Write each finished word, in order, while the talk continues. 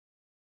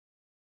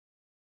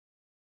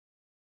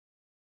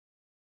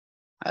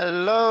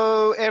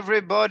Hello,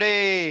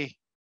 everybody.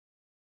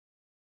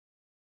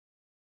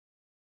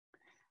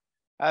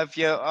 Hope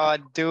you are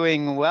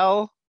doing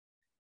well.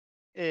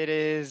 It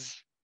is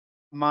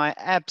my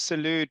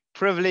absolute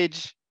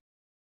privilege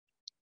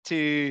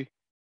to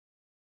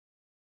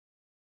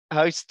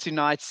host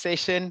tonight's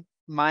session.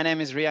 My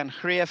name is Rian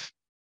Grief,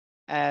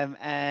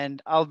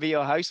 and I'll be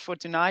your host for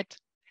tonight.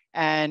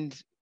 And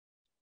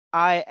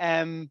I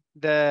am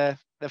the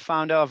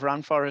founder of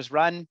Run Forest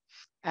Run,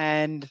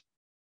 and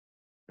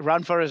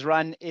Run Forest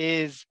Run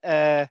is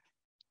a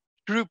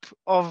group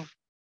of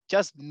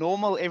just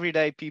normal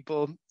everyday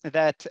people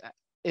that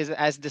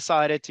has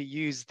decided to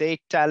use their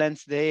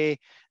talents, their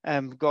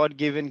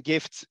God-given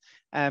gifts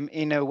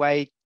in a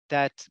way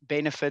that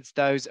benefits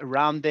those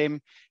around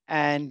them,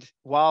 and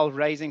while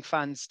raising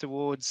funds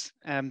towards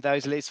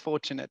those less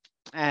fortunate.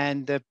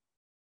 And the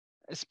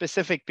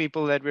specific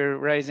people that we're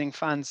raising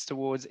funds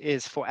towards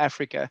is for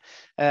Africa.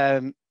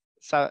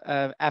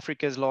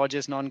 Africa's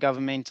largest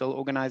non-governmental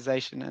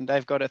organization, and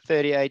they've got a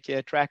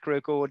 38-year track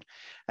record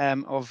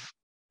of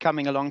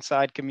coming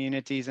alongside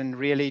communities and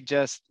really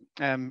just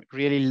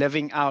really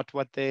living out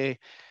what their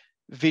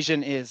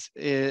vision is,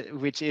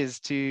 which is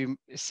to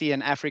see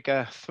an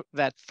Africa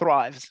that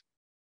thrives.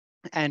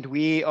 And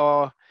we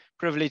are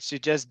privileged to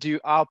just do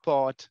our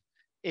part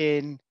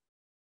in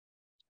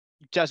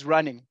just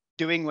running,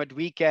 doing what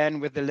we can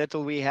with the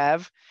little we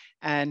have.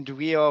 And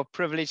we are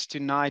privileged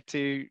tonight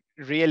to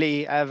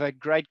really have a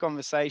great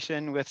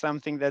conversation with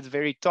something that's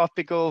very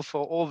topical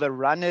for all the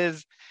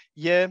runners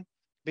here,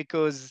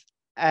 because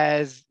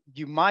as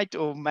you might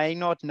or may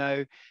not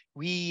know,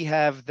 we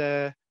have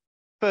the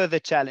further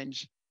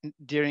challenge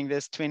during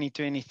this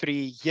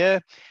 2023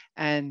 year.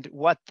 And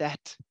what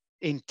that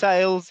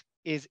entails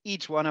is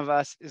each one of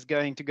us is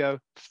going to go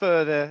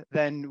further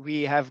than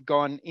we have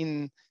gone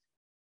in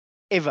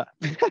ever.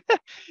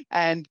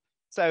 And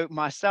so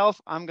myself,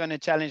 I'm going to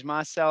challenge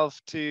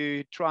myself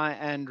to try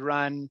and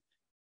run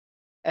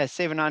a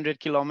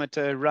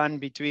 700-kilometer run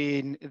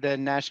between the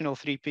National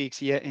Three Peaks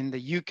here in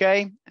the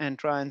UK and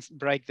try and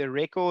break the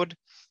record.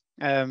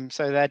 So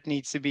that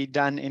needs to be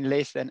done in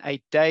less than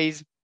 8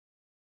 days.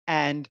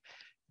 And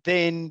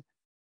then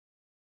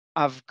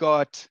I've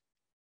got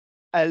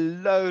a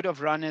load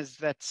of runners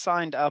that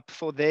signed up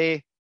for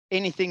their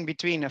anything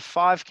between a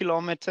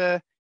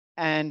 5-kilometer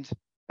and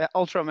an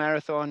ultra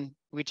marathon,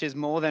 which is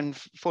more than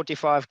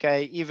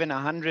 45K, even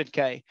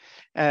 100K.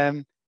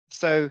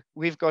 So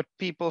we've got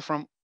people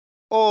from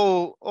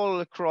all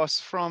across,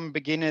 from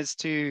beginners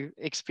to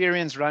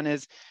experienced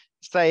runners,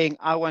 saying,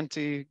 I want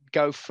to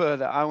go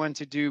further. I want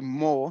to do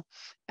more.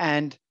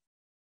 And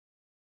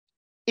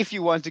if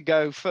you want to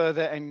go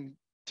further and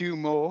do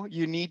more,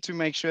 you need to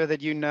make sure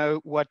that you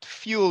know what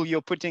fuel you're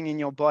putting in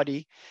your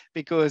body,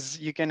 because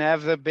you can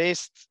have the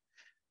best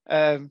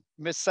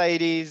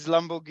Mercedes,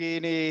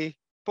 Lamborghini,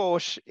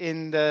 Porsche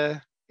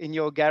in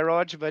your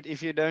garage, but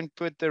if you don't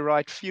put the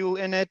right fuel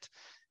in it,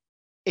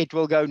 it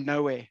will go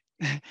nowhere.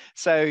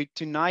 So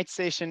tonight's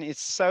session is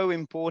so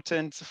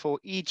important for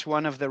each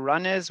one of the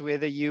runners,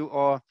 whether you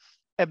are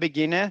a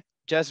beginner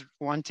just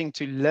wanting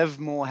to live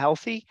more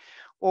healthy,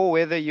 or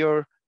whether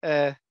you're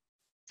a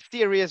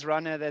serious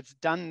runner that's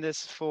done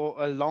this for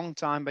a long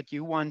time, but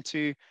you want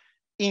to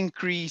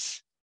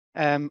increase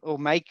or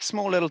make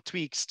small little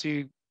tweaks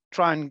to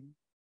try and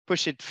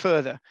push it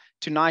further.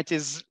 Tonight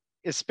is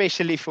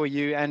especially for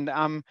you, and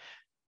I'm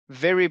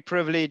very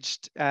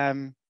privileged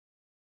to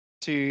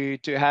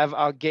have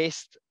our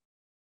guest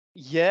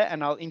here,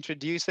 and I'll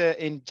introduce her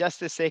in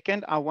just a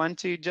second. I want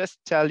to just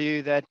tell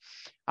you that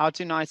our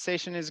tonight's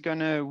session is going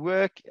to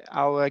work.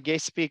 Our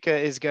guest speaker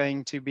is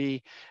going to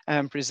be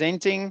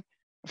presenting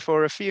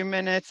for a few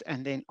minutes,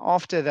 and then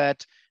after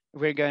that,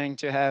 we're going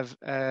to have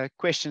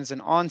questions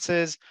and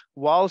answers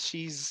while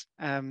she's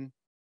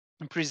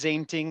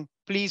presenting.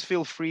 Please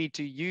feel free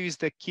to use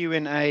the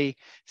Q&A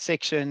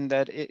section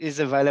that is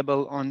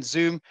available on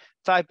Zoom.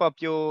 Type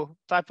up your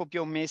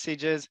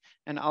messages,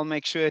 and I'll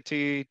make sure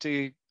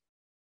to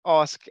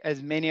ask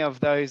as many of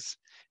those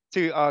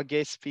to our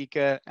guest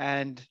speaker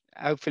and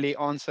hopefully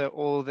answer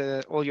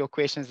all your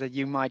questions that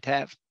you might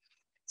have.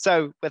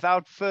 So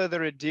without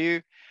further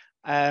ado,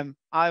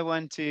 I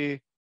want to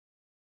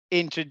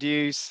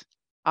introduce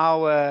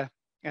our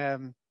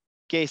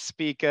guest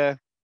speaker.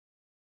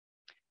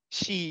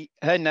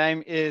 Her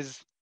name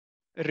is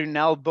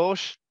Ronelle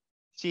Bosch.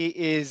 She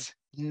is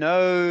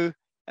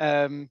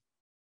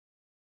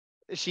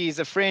she's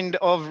a friend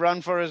of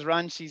Run Forest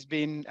Run. She's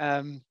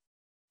been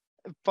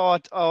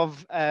part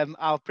of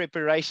our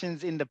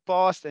preparations in the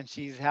past, and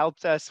she's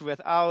helped us with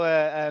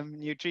our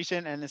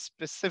nutrition, and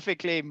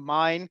specifically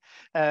mine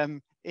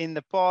in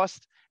the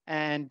past.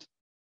 And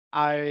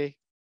I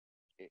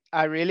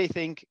really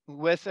think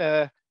with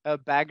a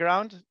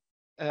background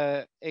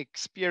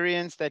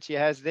experience that she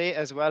has there,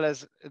 as well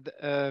as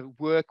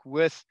work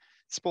with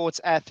sports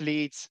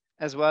athletes,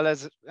 as well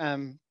as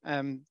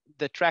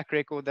the track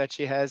record that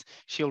she has,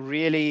 she'll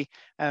really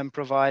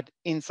provide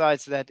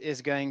insights that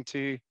is going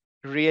to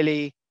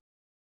really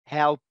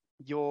help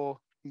your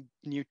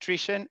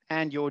nutrition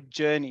and your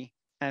journey.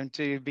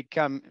 to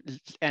become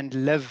and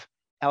live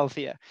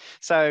healthier.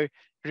 So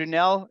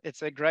Ronelle,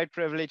 it's a great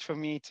privilege for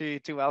me to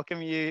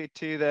welcome you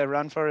to the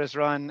Run Forest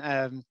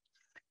Run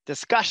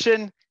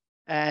discussion,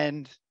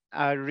 and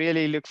I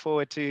really look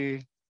forward to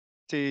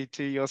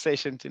your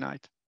session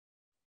tonight.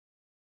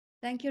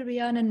 Thank you,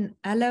 Rian, and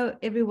hello,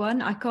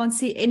 everyone. I can't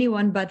see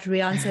anyone but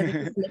Rian, so this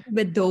is a little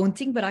bit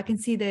daunting, but I can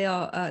see there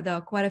are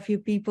quite a few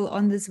people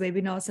on this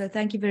webinar, so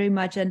thank you very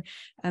much. And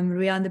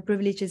Rian, the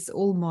privilege is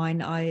all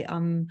mine. I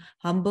am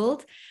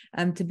humbled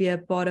to be a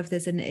part of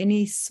this in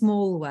any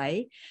small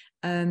way.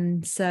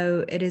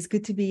 So it is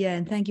good to be here,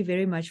 and thank you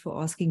very much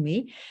for asking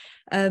me.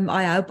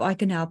 I hope I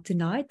can help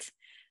tonight.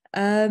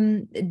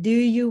 Do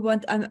you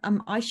want,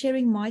 am I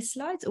sharing my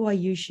slides, or are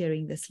you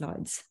sharing the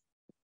slides?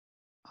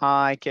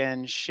 I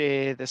can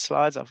share the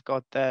slides. I've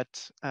got that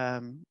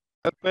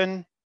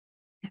open.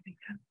 There we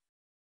go.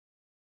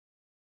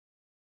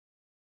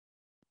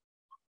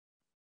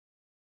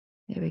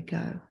 There we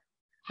go.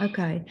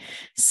 Okay.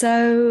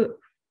 So,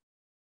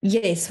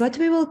 yes, what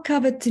we will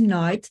cover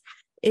tonight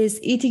is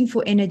eating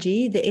for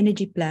energy, the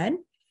energy plan,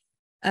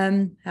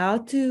 how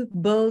to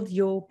build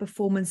your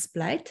performance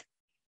plate.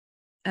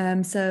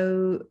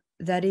 So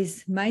that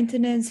is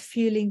maintenance,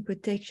 fueling,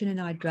 protection, and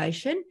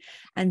hydration.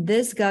 And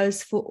this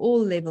goes for all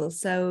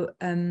levels. So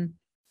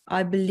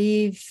I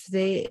believe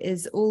there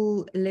is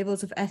all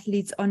levels of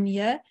athletes on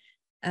here,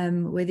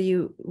 whether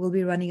you will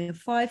be running a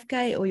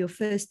 5K or your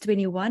first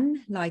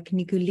 21, like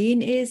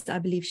Nicoline is. I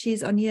believe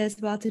she's on here as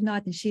well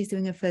tonight, and she's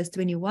doing her first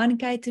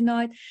 21K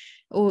tonight,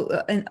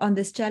 or on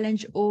this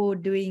challenge, or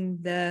doing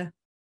the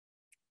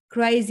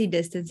crazy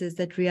distances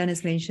that Rian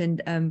has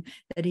mentioned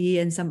that he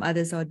and some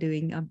others are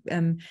doing.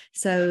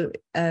 So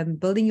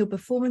building your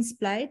performance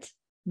plate,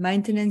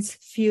 maintenance,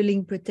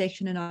 fueling,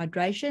 protection, and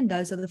hydration.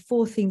 Those are the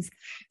 4 things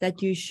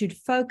that you should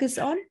focus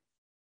on,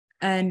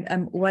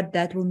 and what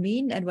that will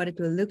mean and what it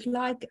will look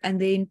like.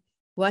 And then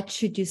what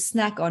should you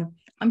snack on?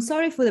 I'm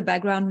sorry for the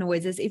background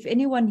noises. If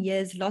anyone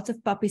hears lots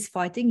of puppies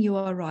fighting, you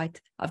are right.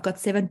 I've got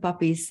 7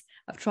 puppies.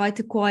 I've tried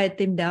to quiet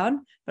them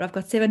down, but I've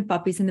got 7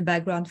 puppies in the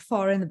background,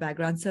 far in the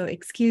background. So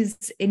excuse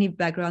any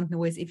background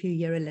noise if you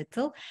hear a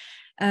little.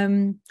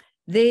 Then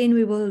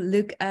we will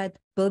look at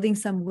building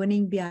some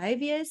winning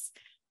behaviors,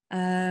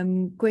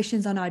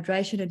 questions on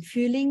hydration and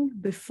fueling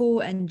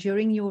before and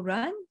during your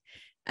run,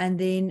 and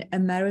then a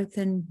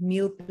marathon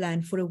meal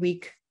plan for a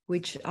week,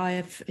 which I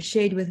have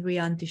shared with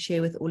Rian to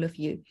share with all of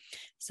you.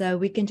 So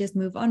we can just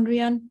move on,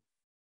 Rian.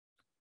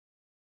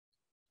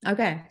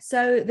 Okay,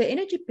 so the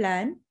energy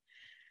plan,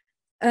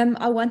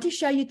 I want to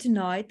show you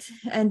tonight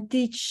and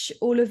teach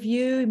all of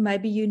you.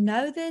 Maybe you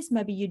know this,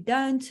 maybe you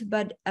don't,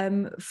 but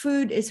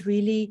food is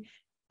really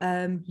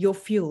your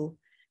fuel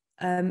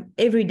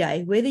every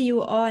day, whether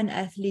you are an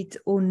athlete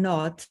or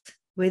not,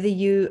 whether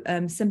you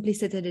simply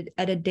sit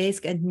at a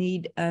desk and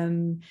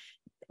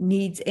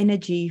needs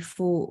energy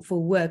for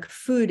work.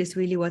 Food is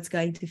really what's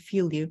going to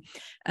fuel you.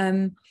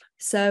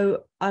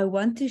 So I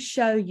want to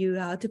show you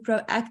how to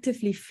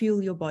proactively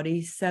fuel your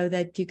body so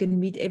that you can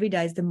meet every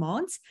day's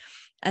demands,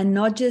 and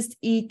not just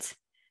eat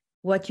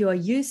what you are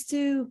used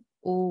to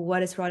or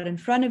what is right in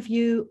front of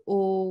you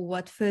or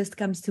what first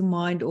comes to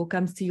mind or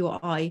comes to your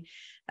eye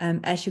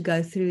as you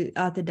go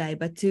throughout the day,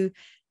 but to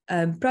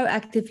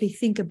proactively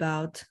think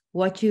about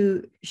what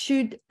you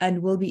should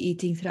and will be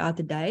eating throughout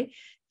the day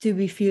to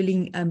be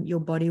fueling your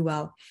body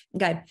well.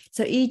 Okay,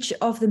 so each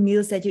of the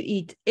meals that you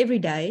eat every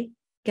day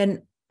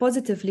can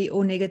positively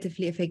or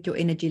negatively affect your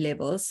energy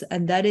levels,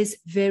 and that is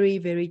very,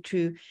 very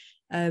true.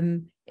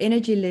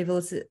 Energy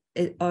levels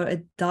are a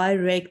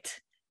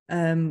direct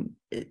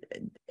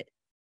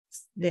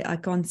I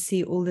can't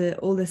see all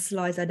the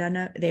slides. I don't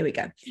know. There we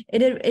go.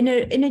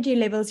 Energy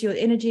levels, your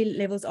energy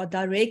levels are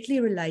directly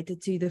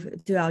related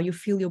to how you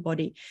feel your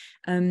body.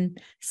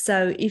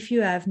 So if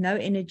you have no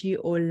energy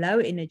or low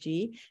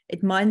energy,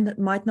 it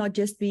might not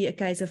just be a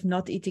case of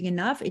not eating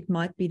enough. It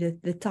might be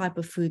the type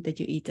of food that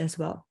you eat as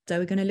well. So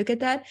we're going to look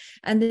at that.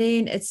 And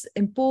then it's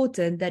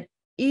important that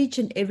each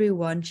and every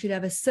one should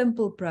have a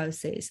simple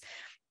process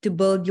to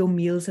build your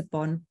meals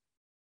upon,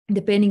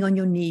 depending on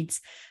your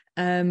needs.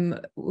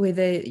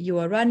 Whether you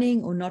are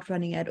running or not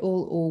running at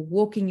all, or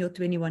walking your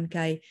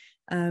 21K,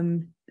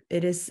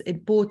 it is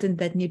important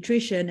that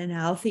nutrition and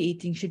healthy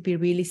eating should be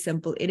really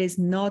simple. It is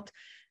not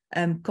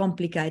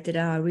complicated.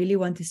 And I really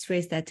want to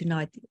stress that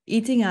tonight.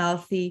 Eating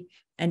healthy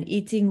and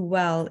eating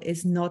well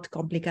is not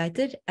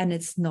complicated, and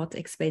it's not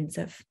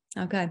expensive.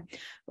 Okay.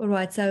 All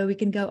right. So we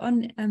can go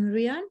on,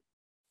 Rian.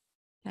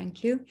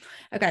 Thank you.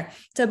 Okay.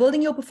 So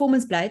building your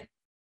performance plate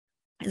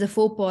is a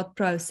 4-part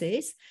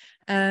process.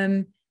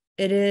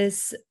 It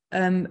is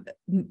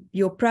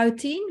your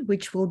protein,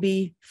 which will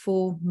be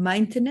for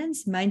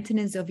maintenance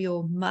of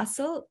your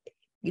muscle.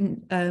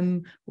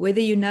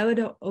 Whether you know it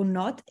or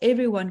not,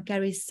 everyone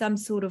carries some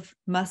sort of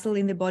muscle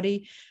in the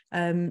body,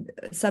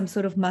 some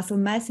sort of muscle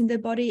mass in the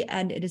body,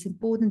 and it is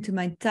important to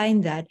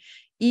maintain that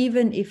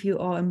even if you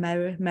are a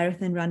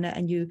marathon runner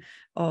and you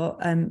are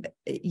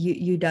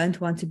you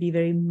don't want to be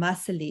very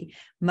muscly.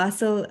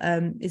 Muscle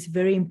is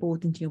very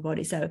important in your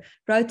body. So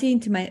protein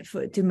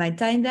to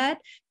maintain that,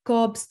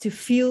 carbs to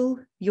fuel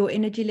your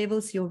energy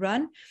levels, your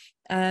run,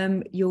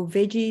 your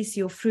veggies,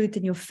 your fruit,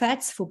 and your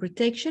fats for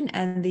protection,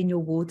 and then your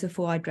water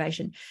for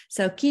hydration.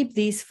 So keep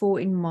these 4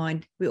 in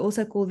mind. We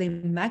also call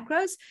them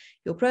macros: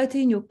 your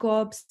protein, your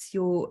carbs,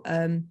 your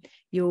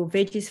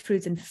veggies,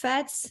 fruits, and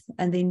fats,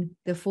 and then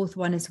the 4th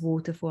one is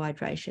water for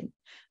hydration.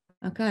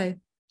 Okay,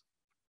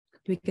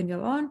 we can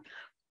go on.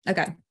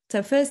 Okay,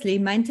 so firstly,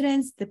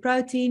 maintenance. The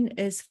protein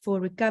is for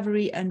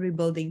recovery and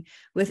rebuilding.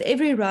 With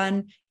every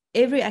run,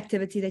 every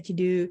activity that you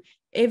do,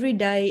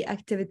 everyday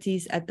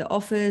activities at the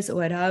office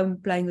or at home,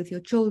 playing with your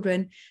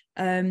children,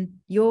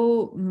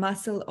 your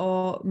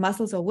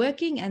muscles are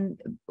working,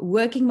 and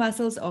working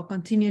muscles are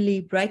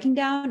continually breaking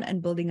down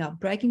and building up,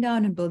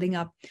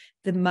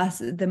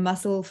 the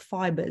muscle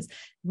fibers.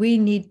 We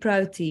need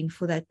protein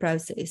for that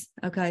process.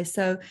 Okay,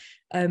 so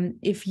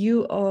if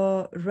you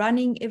are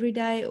running every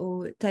day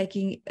or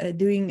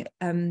doing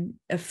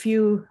a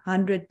few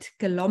 100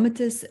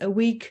 kilometers a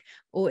week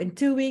or in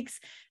 2 weeks,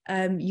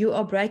 you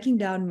are breaking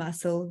down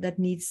muscle that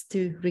needs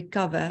to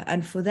recover,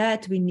 and for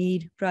that we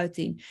need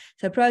protein.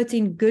 So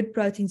good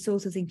protein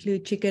sources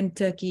include chicken,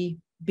 turkey,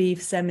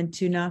 beef, salmon,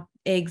 tuna,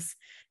 eggs,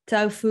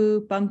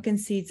 tofu, pumpkin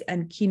seeds,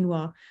 and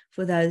quinoa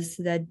for those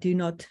that do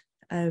not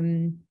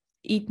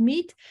eat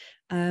meat,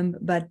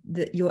 but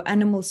your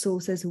animal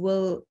sources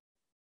will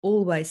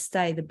always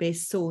stay the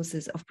best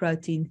sources of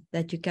protein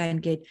that you can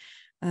get.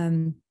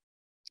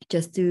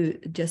 Just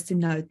to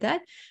note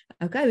that.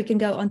 Okay, we can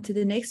go on to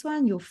the next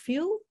one, your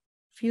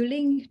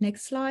fueling.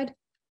 Next slide.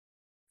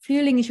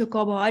 Fueling is your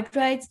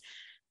carbohydrates,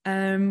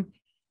 and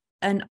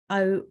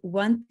I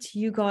want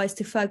you guys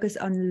to focus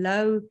on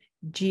low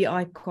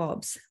GI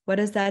carbs. What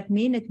does that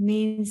mean? It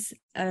means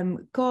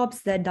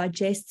carbs that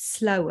digest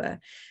slower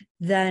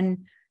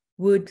than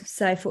would,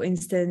 say, for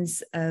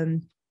instance,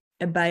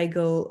 a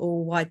bagel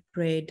or white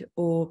bread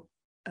or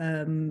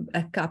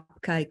a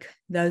cupcake.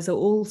 Those are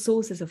all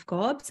sources of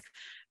carbs.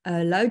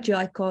 Low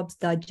GI carbs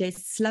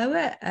digest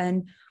slower,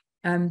 and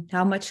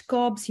how much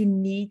carbs you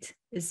need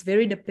is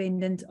very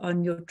dependent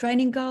on your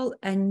training goal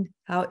and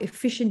how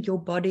efficient your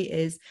body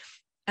is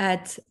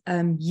at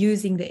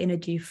using the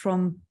energy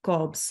from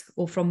carbs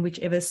or from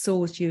whichever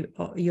source you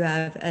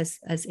have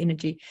as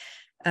energy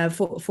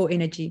for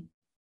energy.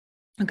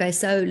 Okay,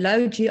 so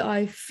low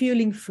GI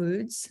fueling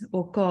foods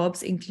or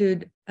carbs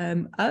include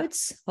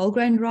oats, whole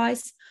grain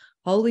rice,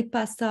 whole wheat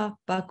pasta,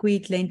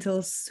 buckwheat,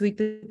 lentils, sweet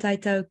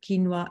potato,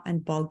 quinoa,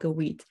 and bulgur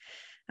wheat.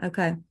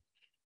 Okay,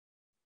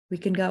 we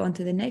can go on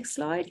to the next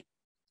slide.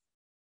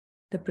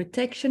 The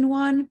protection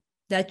one,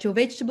 that's your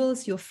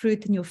vegetables, your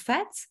fruit, and your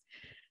fats.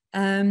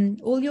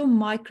 All your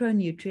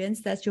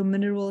micronutrients, that's your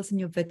minerals and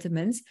your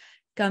vitamins,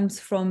 comes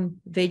from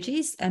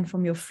veggies and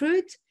from your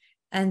fruit.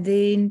 And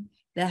then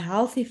the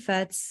healthy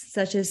fats,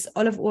 such as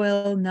olive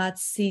oil,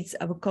 nuts, seeds,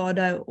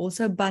 avocado,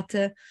 also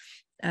butter,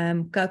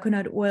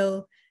 coconut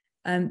oil.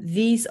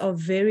 These are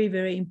very,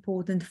 very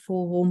important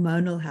for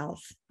hormonal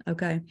health.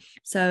 Okay,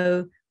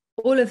 so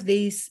all of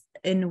these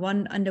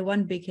under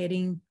one big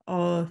heading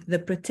are the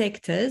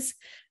protectors,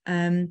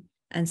 and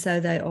so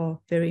they are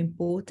very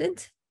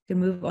important. We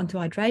can move on to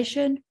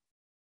hydration.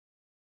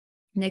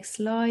 Next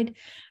slide.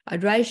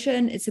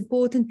 Hydration, it's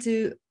important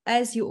to,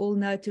 as you all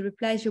know, to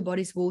replace your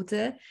body's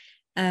water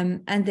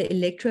and the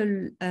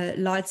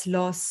electrolytes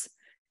loss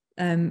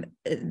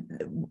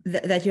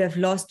that you have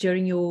lost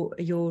during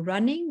your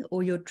running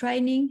or your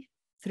training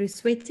through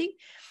sweating.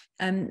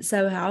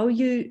 So how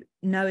you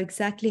know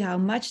exactly how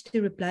much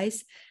to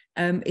replace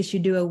is you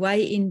do a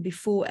weigh-in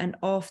before and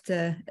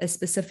after a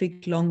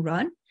specific long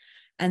run.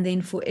 And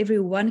then for every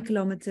 1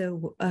 kilogram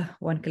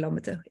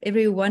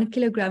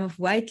of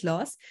weight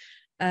loss,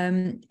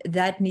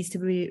 that needs to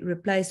be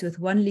replaced with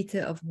 1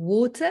 liter of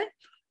water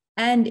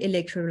and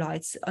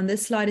electrolytes. On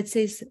this slide, it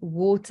says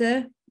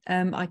water.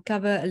 I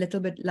cover a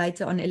little bit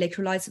later on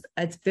electrolytes.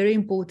 It's very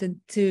important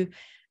to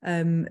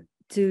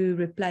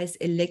replace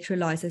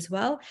electrolytes as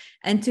well,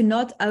 and to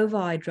not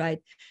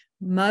overhydrate.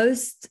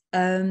 Most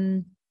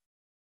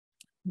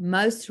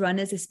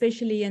runners,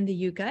 especially in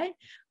the UK,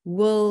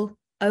 will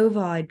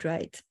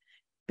overhydrate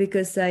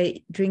because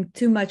they drink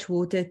too much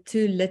water,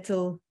 too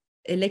little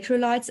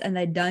electrolytes, and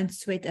they don't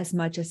sweat as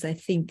much as they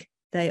think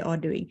they are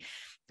doing.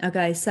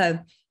 Okay, so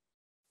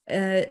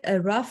a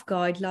rough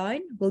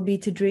guideline will be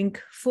to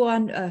drink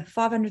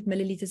 500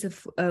 milliliters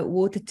of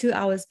water 2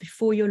 hours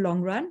before your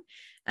long run,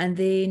 and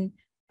then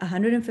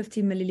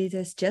 150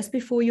 milliliters just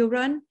before your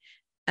run.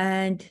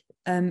 And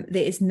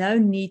there is no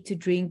need to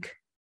drink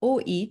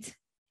or eat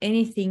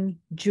anything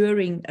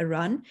during a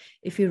run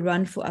if you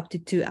run for up to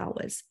 2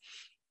 hours.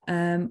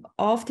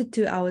 After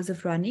 2 hours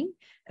of running,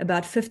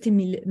 about 50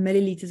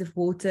 milliliters of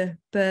water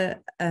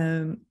per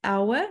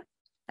hour,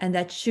 and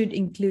that should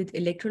include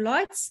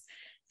electrolytes.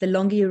 The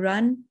longer you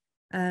run,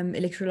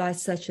 electrolytes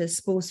such as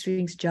sports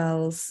drinks,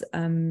 gels,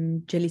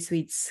 jelly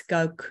sweets,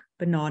 Coke,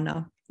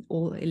 banana,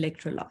 all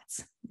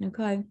electrolytes.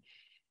 Okay.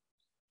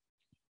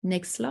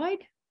 Next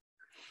slide.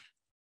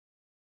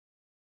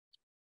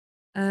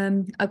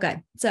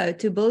 Okay, so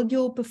to build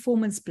your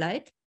performance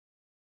plate,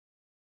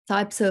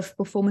 types of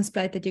performance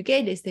plate that you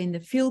get is then the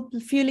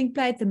fueling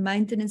plate, the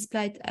maintenance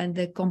plate, and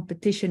the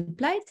competition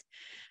plate.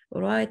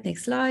 All right,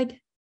 next slide.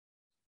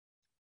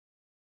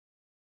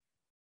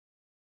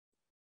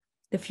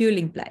 The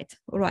fueling plate.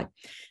 All right.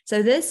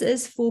 So this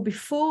is for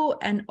before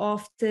and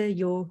after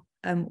your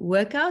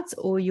workouts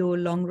or your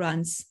long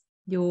runs,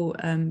 your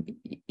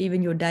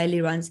even your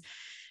daily runs.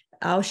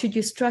 How should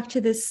you structure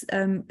this?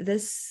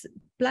 This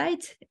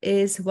plate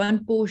is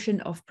 1 portion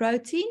of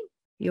protein,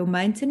 your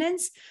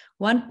maintenance,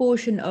 1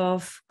 portion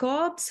of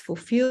carbs for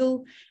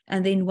fuel,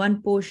 and then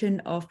 1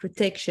 portion of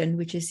protection,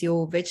 which is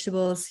your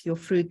vegetables, your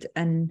fruit,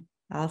 and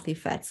healthy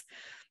fats.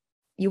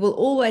 You will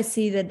always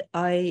see that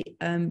I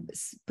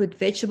put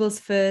vegetables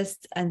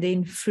first and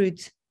then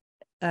fruit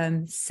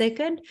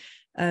second,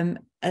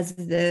 as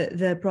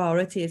the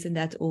priority is in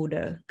that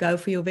order. Go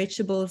for your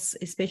vegetables,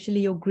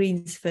 especially your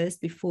greens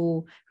first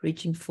before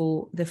reaching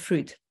for the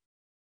fruit.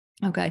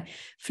 Okay,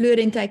 fluid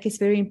intake is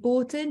very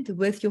important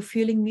with your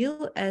fueling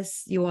meal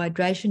as your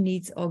hydration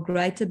needs are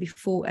greater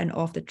before and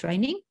after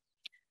training.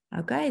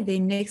 Okay,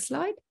 then next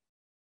slide.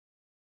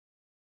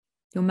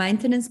 Your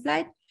maintenance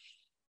plate.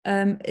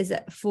 Is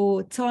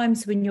for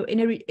times when your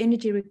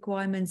energy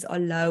requirements are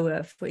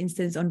lower, for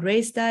instance, on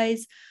rest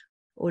days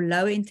or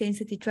lower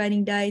intensity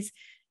training days.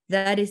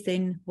 That is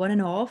then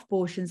 1.5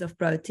 portions of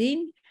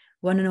protein,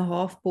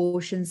 1.5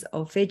 portions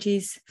of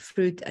veggies,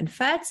 fruit, and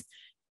fats.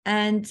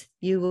 And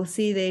you will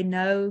see there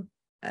no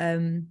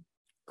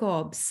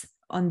carbs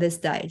on this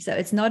day. So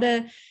it's not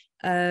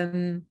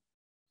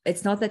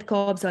it's not that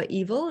carbs are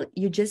evil.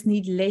 You just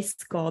need less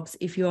carbs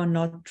if you are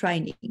not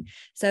training.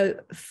 So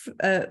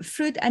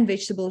fruit and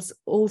vegetables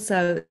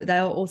also, they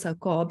are also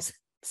carbs.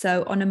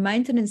 So on a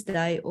maintenance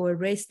day or a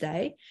rest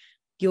day,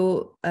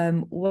 your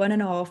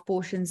 1.5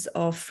 portions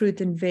of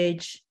fruit and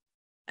veg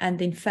and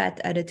then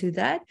fat added to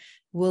that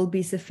will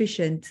be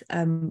sufficient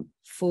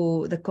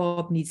for the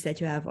carb needs that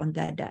you have on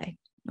that day.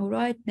 All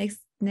right, next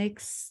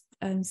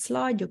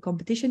slide, your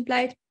competition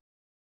plate.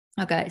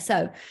 Okay,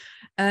 so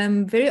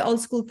very old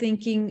school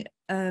thinking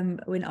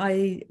when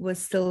I was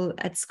still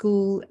at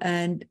school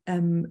and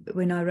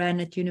when I ran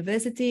at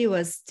university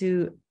was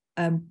to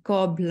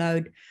carb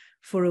load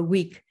for a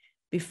week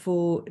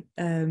before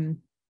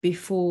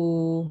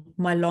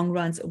my long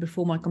runs or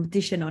before my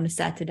competition on a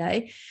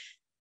Saturday.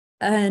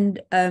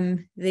 And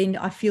then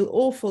I feel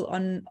awful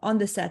on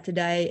the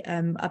Saturday,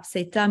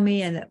 upset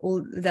tummy, and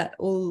all that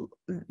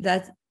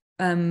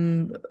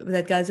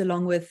goes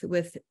along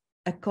with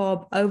a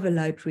carb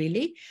overload,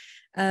 really.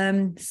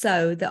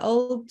 So the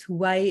old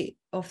way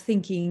of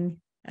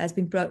thinking has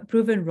been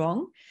proven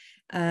wrong.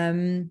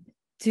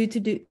 To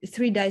do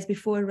 3 days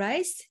before a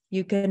race,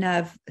 you can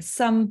have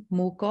some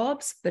more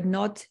carbs, but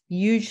not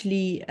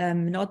usually,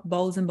 not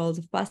bowls and bowls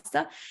of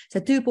pasta. So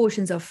 2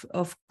 portions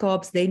of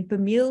carbs then per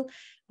meal,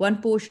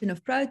 1 portion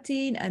of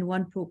protein and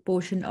 1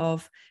 portion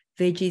of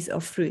veggies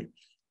or fruit.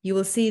 You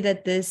will see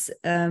that this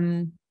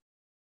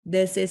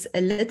is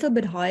a little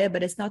bit higher,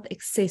 but it's not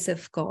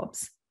excessive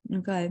carbs.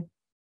 Okay.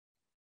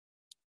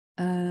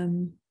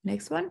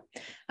 Next one.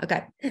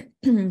 Okay.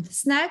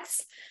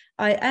 Snacks.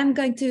 I am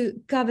going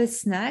to cover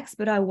snacks,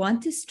 but I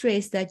want to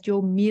stress that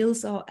your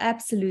meals are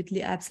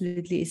absolutely,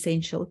 absolutely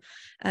essential.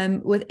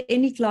 With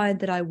any client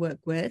that I work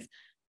with,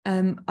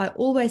 I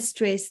always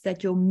stress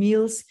that your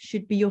meals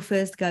should be your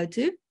first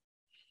go-to.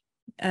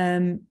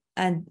 And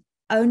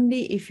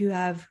only if you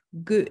have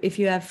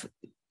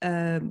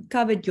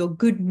covered your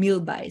good meal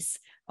base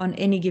on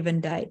any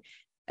given day,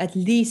 at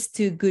least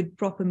 2 good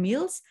proper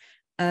meals,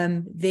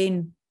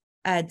 then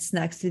add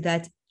snacks to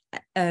that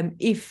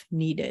if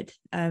needed.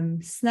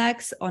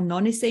 Snacks are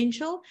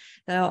non-essential.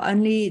 They are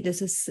only,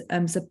 this is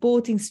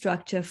supporting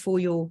structure for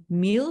your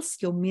meals.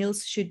 Your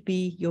meals should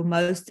be your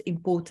most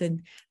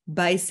important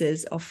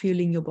basis of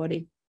fueling your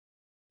body.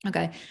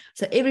 Okay,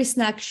 so every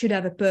snack should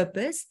have a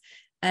purpose,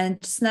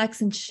 and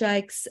snacks and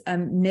shakes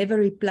never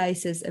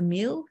replaces a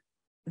meal.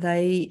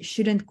 They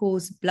shouldn't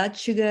cause blood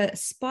sugar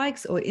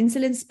spikes or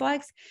insulin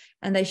spikes,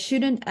 and they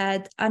shouldn't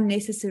add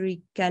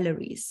unnecessary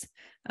calories.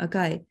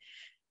 Okay,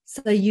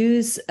 so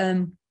use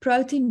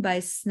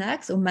protein-based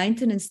snacks or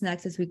maintenance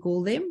snacks, as we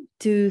call them,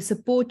 to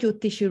support your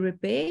tissue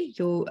repair,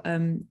 your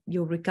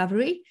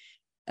recovery,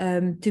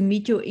 to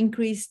meet your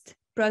increased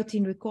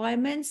protein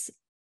requirements,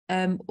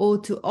 or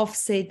to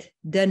offset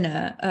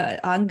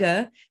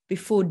hunger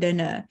before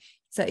dinner.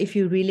 So if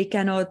you really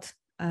cannot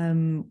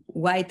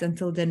wait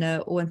until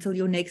dinner or until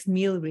your next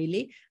meal,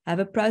 really have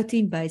a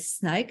protein-based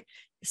snack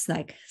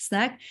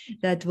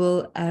that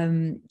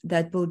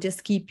will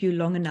just keep you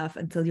long enough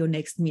until your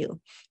next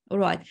meal. All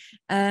right.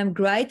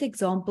 Great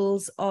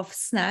examples of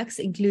snacks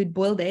include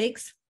boiled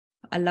eggs.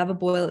 I love a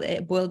boiled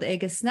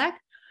egg as snack.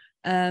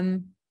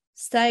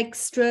 Steak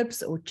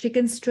strips or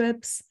chicken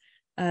strips,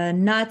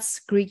 nuts,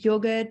 Greek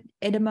yogurt,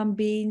 edamame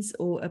beans,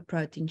 or a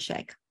protein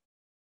shake.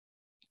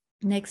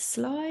 Next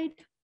slide.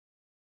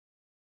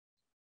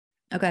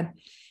 Okay.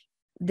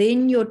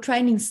 Then your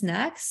training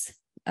snacks.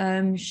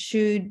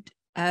 should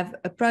have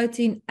a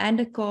protein and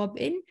a carb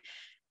in.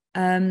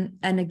 And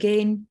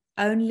again,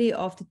 only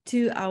after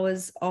 2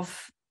 hours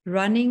of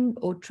running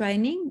or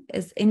training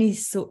is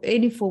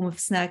any form of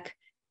snack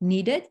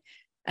needed.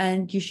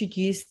 And you should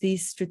use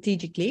these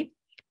strategically.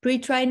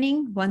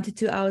 Pre-training, 1 to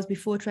 2 hours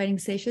before training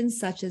sessions,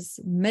 such as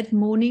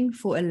mid-morning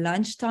for a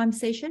lunchtime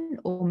session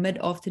or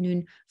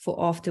mid-afternoon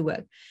for after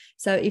work.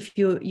 So if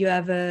you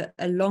have a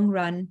long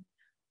run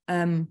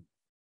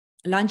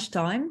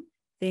lunchtime,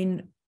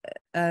 then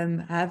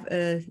have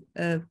a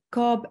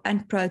carb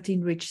and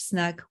protein-rich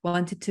snack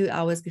 1 to 2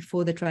 hours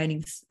before the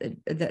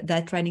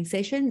that training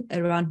session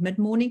around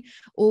mid-morning.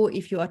 Or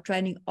if you are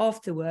training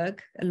after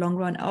work, a long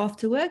run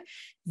after work,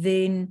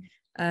 then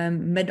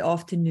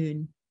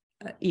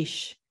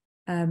mid-afternoon-ish.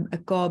 A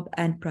carb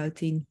and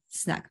protein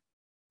snack.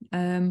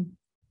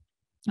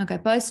 Okay,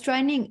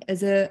 post-training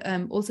is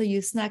also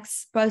use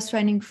snacks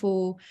post-training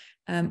for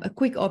a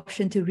quick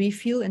option to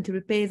refuel and to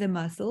repair the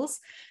muscles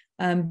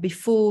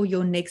before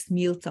your next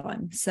meal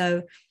time.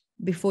 So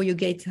before you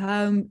get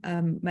home,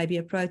 maybe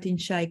a protein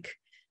shake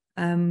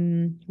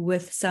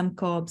with some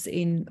carbs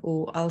in,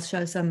 or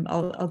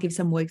I'll give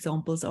some more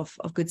examples of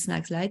good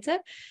snacks later.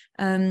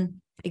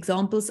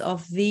 Examples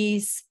of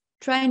these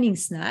training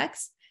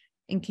snacks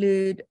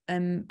include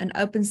an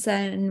open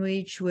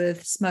sandwich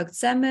with smoked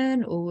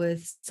salmon or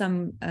with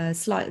some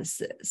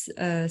sliced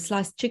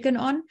chicken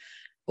on,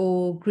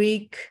 or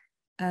Greek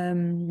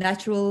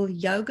natural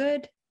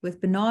yogurt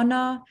with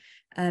banana,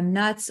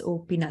 nuts,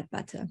 or peanut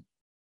butter.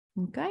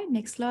 Okay,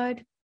 next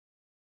slide.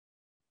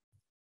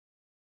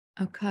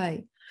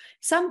 Okay,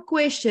 some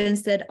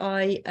questions that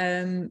I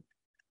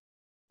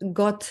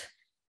got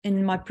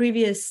in my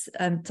previous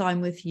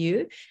time with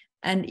you,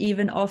 and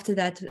even after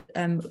that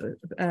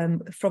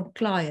from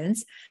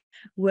clients,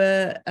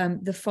 were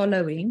the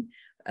following.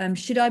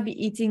 Should I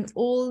be eating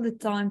all the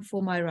time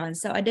for my run?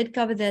 So I did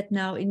cover that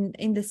now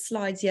in the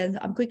slides here.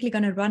 I'm quickly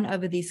going to run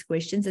over these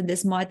questions, and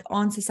this might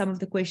answer some of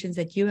the questions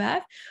that you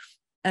have,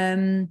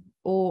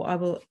 or I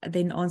will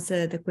then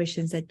answer the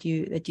questions that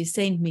you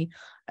sent me.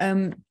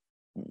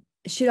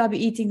 Should I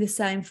be eating the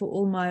same for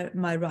all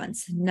my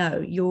runs?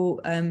 No,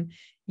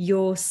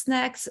 your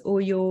snacks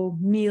or your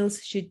meals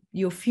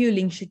your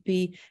fueling should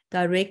be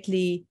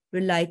directly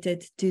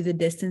related to the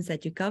distance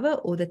that you cover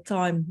or the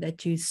time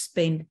that you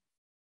spend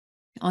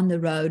on the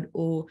road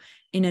or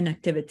in an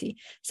activity.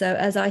 So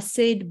as I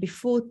said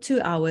before,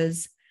 2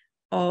 hours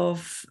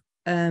of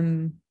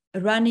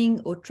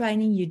running or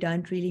training, you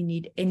don't really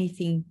need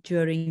anything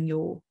during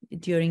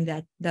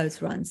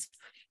those runs,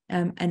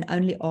 and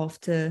only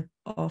after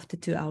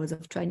 2 hours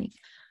of training.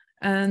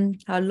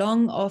 How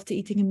long after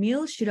eating a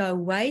meal should I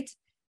wait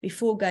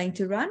before going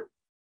to run?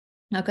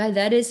 Okay,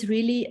 that is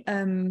really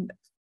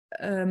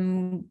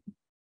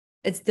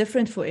it's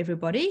different for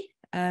everybody.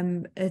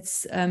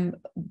 It's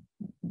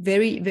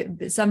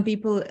some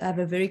people have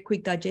a very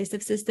quick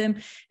digestive system.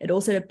 It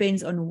also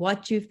depends on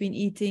what you've been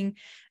eating.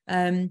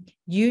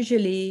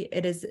 Usually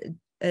it is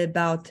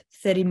about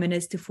 30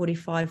 minutes to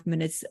 45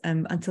 minutes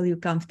until you're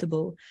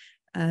comfortable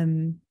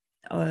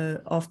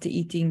after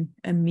eating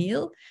a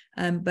meal.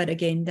 But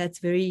again, that's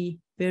very,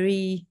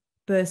 very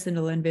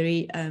personal and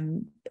very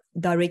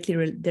directly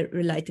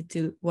related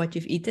to what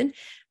you've eaten.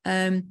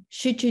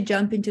 Should you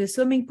jump into a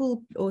swimming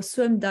pool or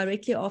swim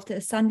directly after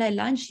a Sunday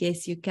lunch?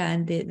 Yes, you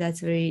can.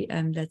 That's very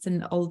that's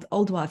an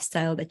old wife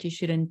style that you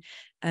shouldn't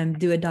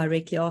do it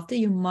directly after.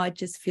 You might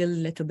just feel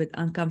a little bit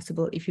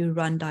uncomfortable if you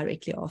run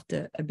directly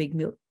after a big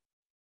meal.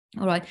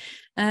 All right.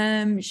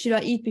 Should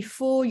I eat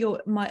before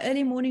my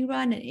early morning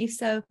run? And if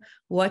so,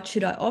 what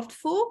should I opt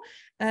for?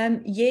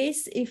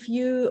 Yes, if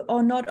you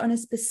are not on a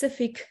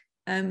specific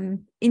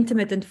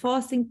intermittent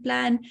fasting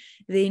plan,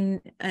 then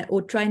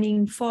or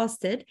training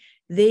fasted,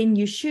 then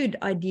you should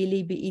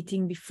ideally be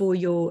eating before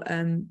your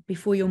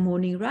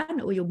morning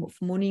run or your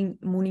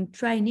morning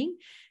training.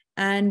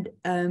 And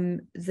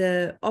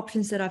the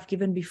options that I've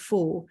given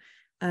before,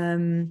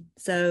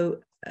 so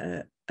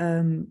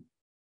a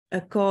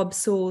carb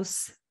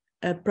source,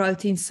 a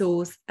protein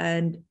source,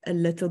 and a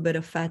little bit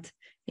of fat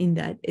in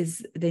that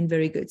is then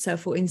very good. So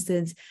for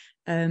instance,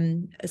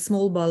 a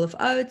small bowl of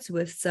oats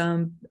with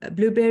some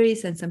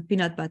blueberries and some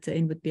peanut butter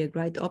in would be a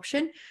great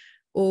option,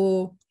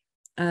 or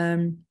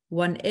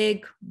 1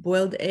 egg,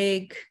 boiled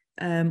egg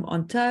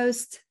on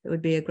toast. It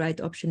would be a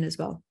great option as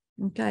well.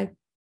 Okay.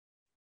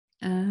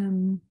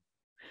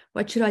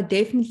 What should I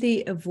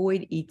definitely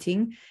avoid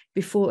eating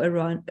before a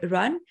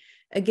run?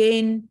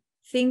 Again,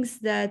 things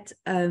that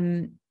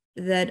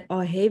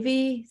are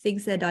heavy,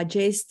 things that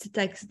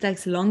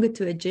takes longer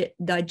to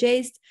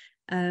digest.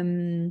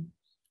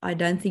 I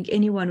don't think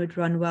anyone would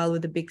run well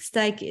with a big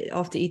steak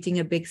after eating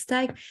a big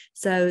steak.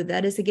 So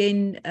that is,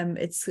 again,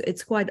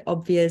 it's quite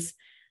obvious.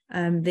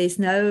 There's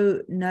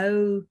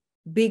no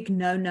big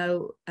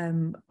no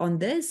on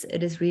this.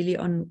 It is really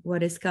on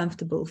what is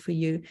comfortable for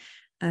you.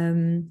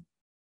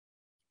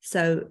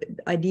 So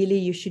ideally,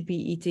 you should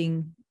be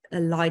eating a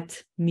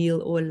light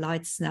meal or a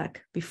light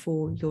snack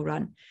before your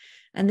run.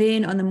 And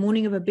then on the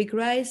morning of a big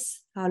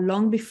race, how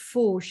long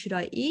before should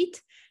I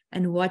eat?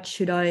 and what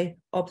should I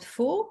opt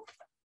for.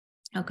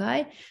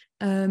 Okay.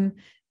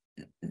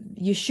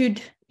 You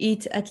should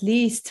eat at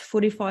least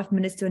 45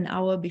 minutes to an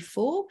hour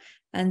before,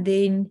 and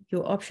then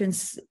your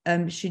options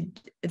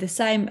should the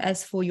same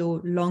as for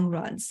your long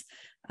runs.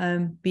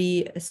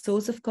 Be a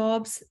source of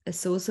carbs, a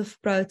source of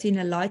protein,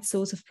 a light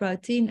source of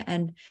protein,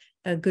 and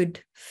a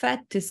good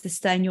fat to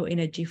sustain your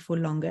energy for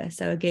longer.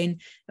 So again,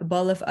 a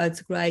bowl of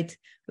oats, great,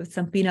 with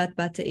some peanut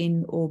butter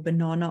in, or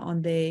banana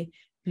on there,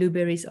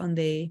 blueberries on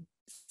there,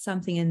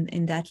 something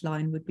in that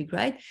line would be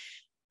great.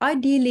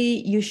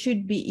 Ideally, you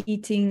should be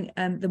eating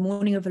the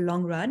morning of a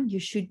long run. You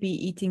should be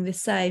eating the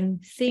same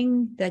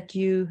thing that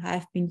you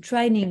have been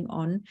training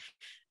on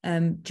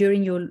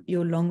during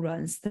your long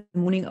runs. The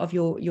morning of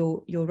your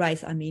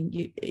race, I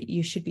mean,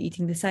 you should be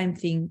eating the same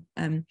thing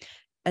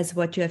as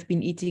what you have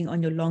been eating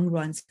on your long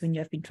runs when you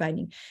have been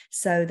training,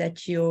 so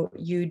that you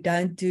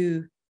don't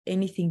do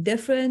anything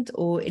different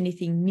or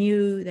anything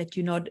new that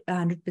you're not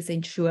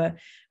 100% sure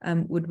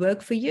would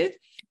work for you.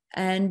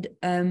 And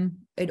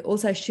it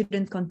also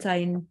shouldn't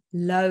contain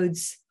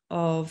loads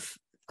of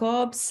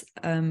carbs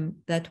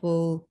that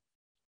will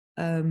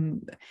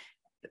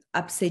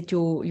upset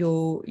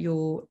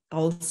your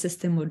whole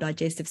system or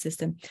digestive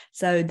system.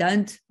 So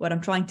what I'm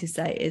trying to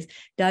say is,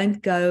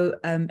 don't go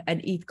and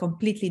eat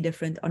completely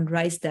different on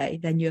race day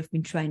than you have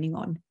been training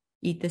on.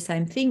 Eat the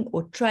same thing,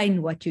 or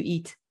train what you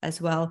eat as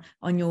well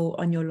on your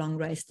long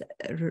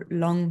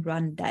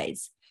run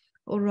days.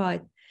 All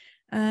right.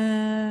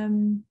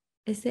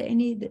 Is there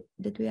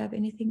did we have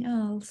anything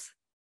else?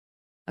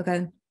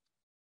 Okay.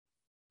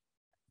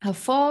 How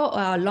far or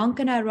how long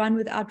can I run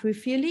without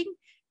refueling?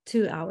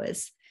 2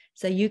 hours.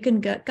 So you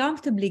can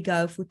comfortably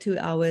go for 2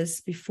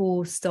 hours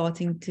before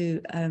starting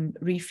to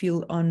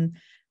refuel on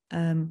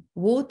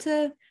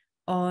water,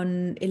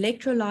 on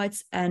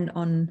electrolytes, and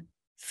on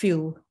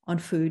fuel, on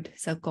food,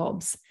 so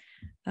carbs.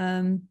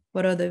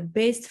 What are the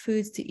best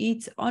foods to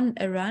eat on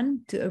a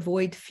run to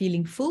avoid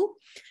feeling full?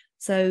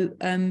 So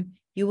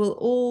you will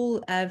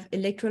all have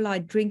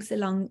electrolyte drinks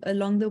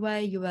along the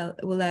way. You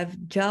will have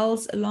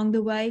gels along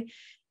the way.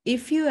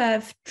 If you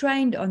have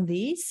trained on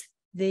these,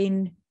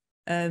 then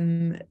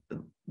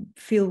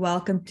feel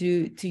welcome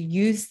to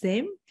use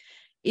them.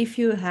 If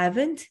you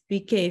haven't, be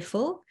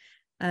careful,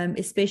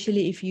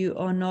 especially if you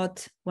are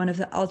not one of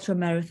the ultra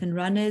marathon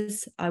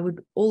runners. I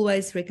would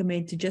always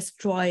recommend to just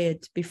try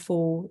it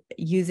before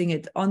using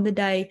it on the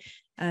day,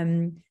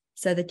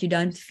 so that you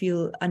don't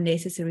feel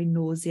unnecessary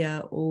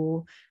nausea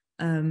or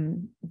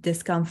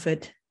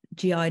discomfort,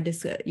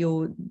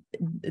 your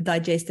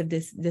digestive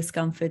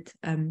discomfort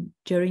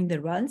during the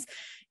runs.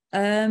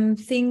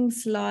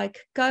 Things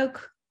like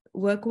Coke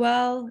work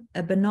well,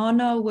 a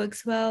banana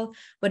works well,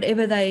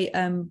 whatever they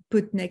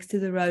put next to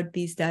the road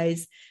these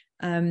days,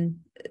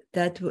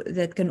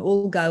 that can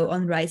all go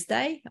on race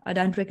day. I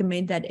don't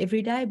recommend that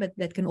every day, but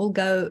that can all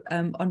go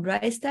on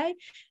race day.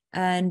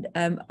 And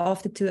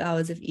after 2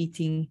 hours of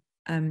eating,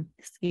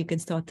 you can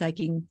start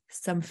taking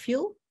some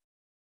fuel.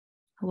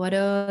 What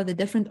are the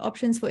different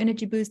options for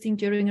energy boosting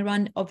during a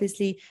run?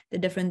 Obviously, the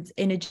different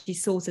energy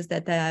sources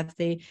that they have,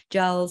 the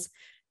gels,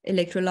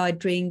 electrolyte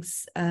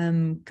drinks,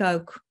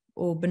 Coke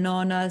or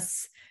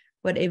bananas,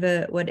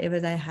 whatever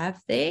they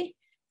have there.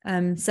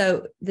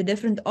 So the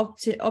different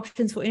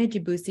options for energy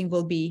boosting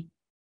will be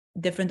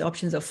different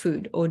options of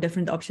food or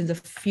different options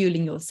of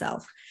fueling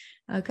yourself.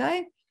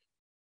 Okay.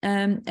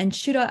 And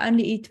should I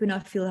only eat when I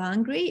feel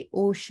hungry,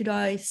 or should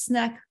I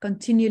snack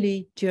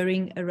continually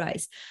during a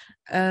race?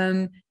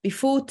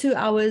 Before 2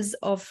 hours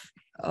of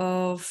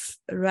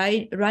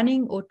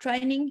running or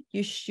training,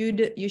 you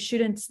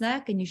shouldn't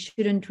snack, and you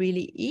shouldn't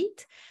really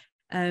eat,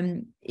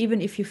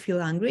 even if you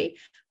feel hungry.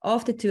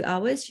 After 2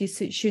 hours, you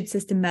should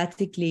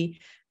systematically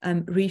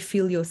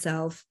refill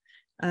yourself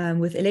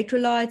with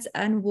electrolytes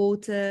and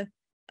water,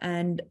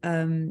 and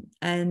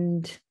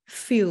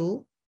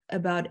fuel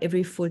about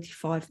every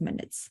 45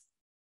 minutes.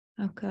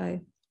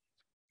 Okay.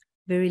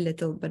 Very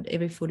little, but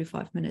every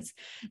 45 minutes.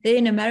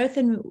 Then a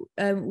marathon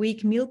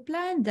week meal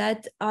plan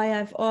that I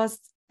have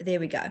asked. There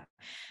we go.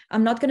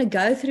 I'm not going to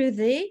go through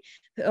this,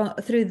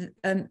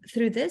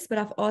 but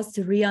I've asked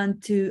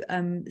Rian to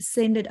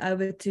send it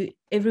over to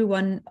every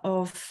one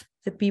of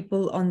the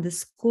people on the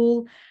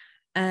school.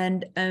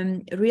 And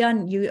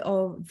Rian, you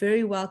are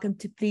very welcome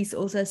to please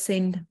also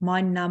send my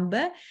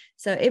number.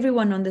 So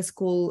everyone on the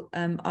school,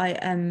 I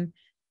am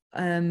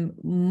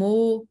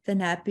more than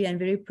happy and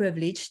very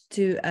privileged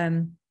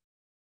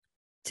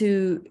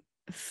to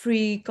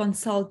free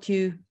consult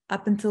you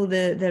up until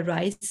the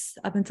race,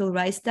 up until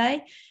race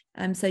day.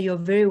 So you're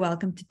very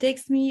welcome to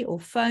text me or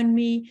phone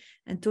me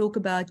and talk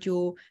about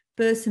your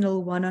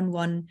personal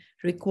one-on-one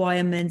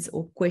requirements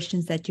or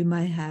questions that you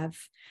may have.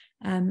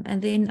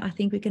 And then I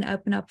think we can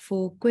open up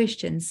for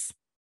questions.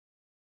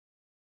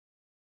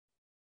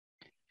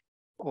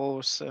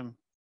 Awesome.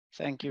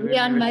 Thank you.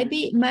 Yeah,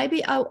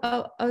 maybe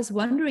I was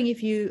wondering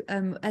if you,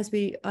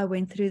 I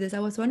went through this, I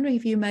was wondering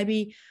if you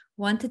maybe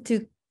wanted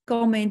to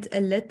comment a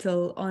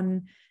little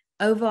on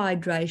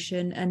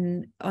overhydration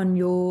and on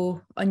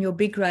your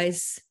big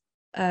race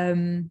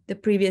the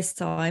previous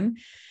time.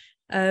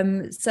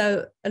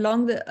 So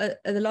along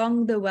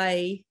the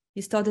way,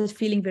 you started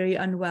feeling very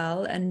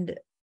unwell, and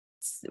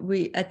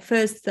we at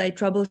first they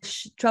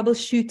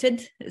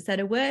troubleshooted, is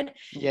that a word?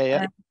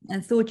 Yeah.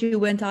 And thought you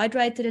weren't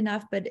hydrated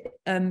enough, but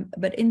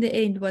in the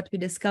end what we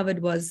discovered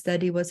was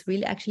that he was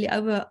really actually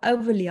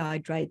overly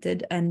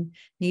hydrated and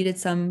needed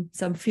some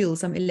fuel,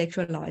 some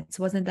electrolytes.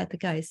 Wasn't that the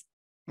case?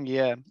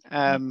 Yeah.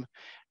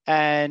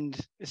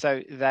 And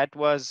so that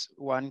was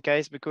one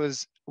case,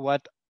 because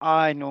what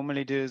I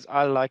normally do is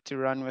I like to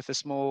run with a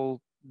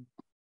small,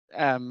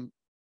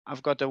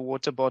 I've got a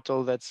water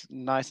bottle that's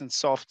nice and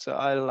soft, so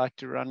I like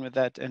to run with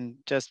that and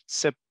just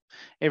sip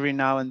every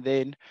now and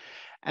then.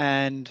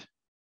 And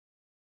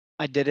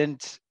I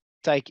didn't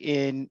take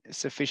in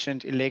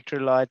sufficient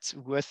electrolytes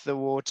with the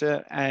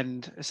water,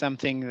 and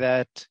something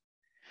that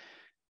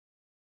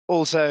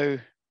also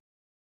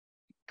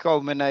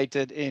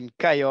culminated in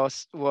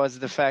chaos was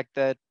the fact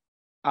that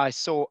I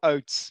saw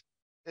oats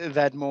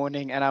that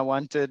morning, and I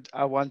wanted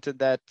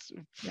that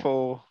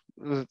for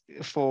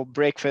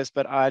breakfast,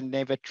 but I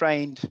never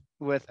trained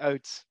with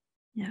oats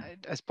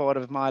as part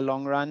of my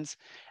long runs.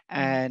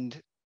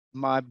 And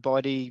my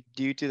body,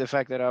 due to the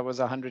fact that I was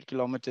 100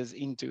 kilometers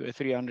into a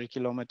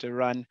 300-kilometer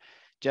run,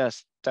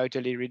 just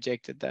totally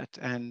rejected that,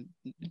 and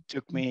it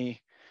took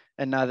me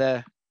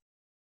another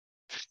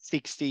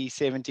 60,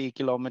 70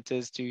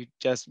 kilometers to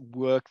just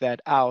work that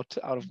out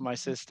of my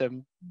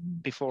system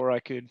before I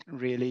could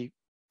really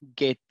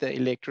get the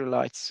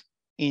electrolytes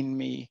in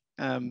me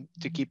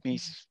to keep me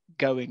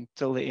going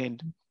till the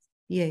end.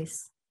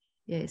 Yes.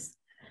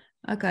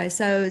 Okay,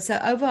 so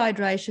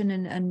overhydration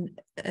and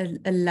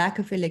a lack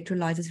of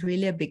electrolytes is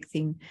really a big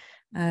thing,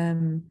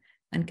 and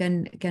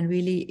can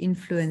really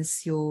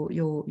influence your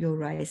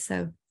race.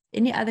 So,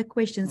 any other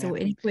questions or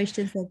any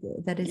questions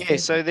that is? Yeah,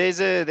 so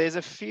there's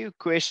a few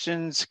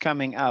questions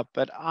coming up,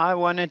 but I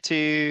wanted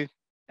to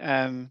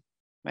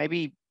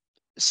maybe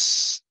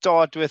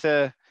start with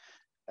a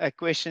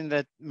question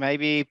that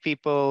maybe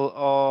people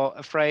are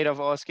afraid of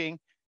asking.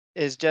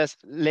 Is just,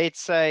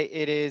 let's say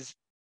it is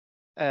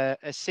a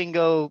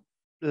single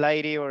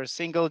lady or a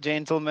single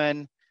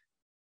gentleman,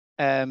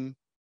 doesn't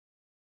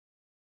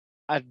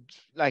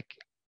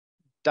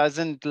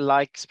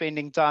like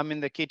spending time in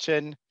the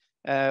kitchen,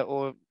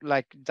 or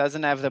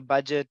doesn't have the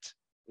budget.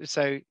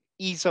 So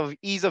ease of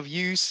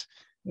use,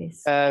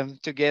 yes.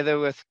 Together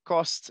with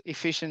cost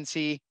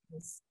efficiency.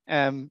 Yes.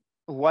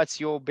 What's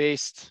your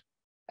best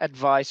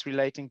advice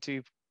relating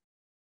to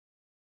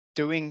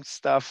doing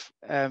stuff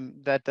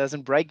that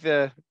doesn't break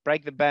the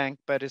bank,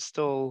 but is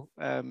still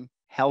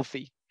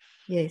healthy?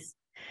 Yes.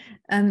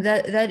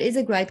 That is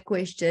a great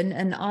question,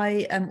 and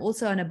I am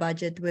also on a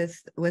budget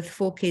with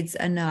 4 kids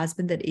and a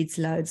husband that eats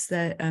loads.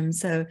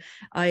 So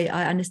I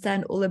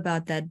understand all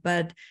about that.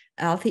 But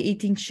healthy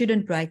eating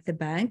shouldn't break the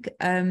bank.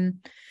 And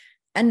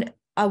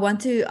I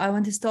want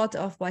to start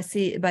off by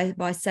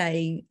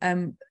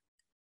saying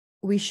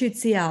we should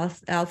see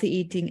healthy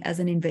eating as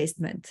an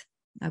investment.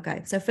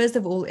 Okay, so first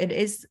of all, it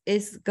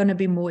is going to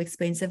be more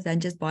expensive than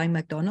just buying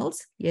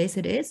McDonald's. Yes,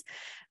 it is,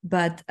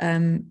 but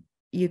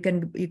you're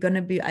going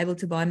to be able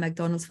to buy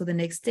McDonald's for the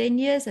next 10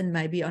 years, and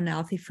maybe on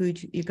healthy food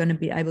you're going to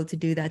be able to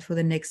do that for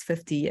the next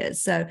 50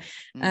 years. So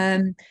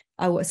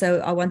I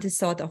want to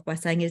start off by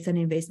saying it's an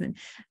investment.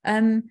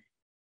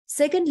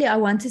 Secondly, I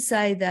want to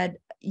say that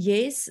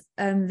yes,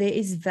 there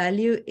is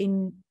value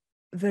in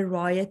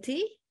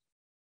variety,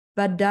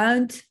 but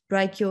don't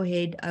break your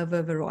head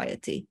over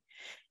variety.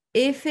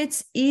 If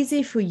it's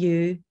easy for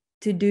you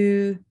to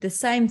do the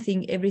same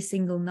thing every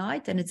single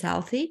night and it's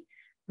healthy,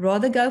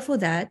 rather go for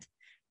that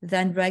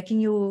than breaking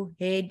your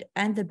head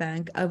and the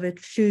bank over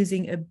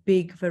choosing a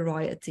big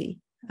variety.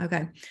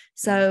 Okay.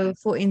 So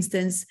for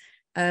instance,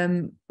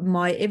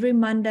 my every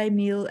Monday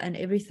meal and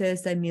every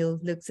Thursday meal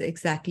looks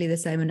exactly the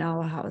same in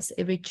our house.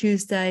 Every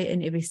Tuesday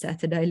and every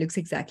Saturday looks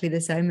exactly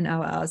the same in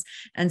our house,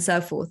 and so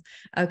forth.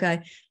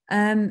 Okay.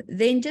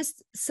 Then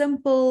just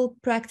simple,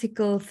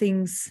 practical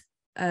things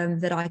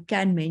that I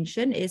can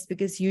mention is,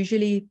 because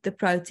usually the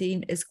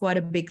protein is quite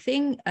a big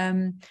thing.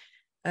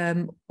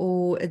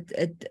 Or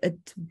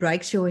it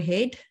breaks your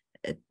head.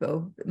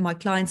 My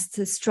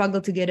clients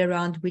struggle to get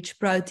around which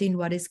protein,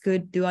 what is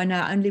good. Do I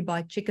now only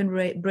buy chicken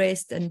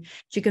breast, and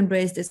chicken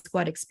breast is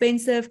quite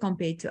expensive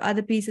compared to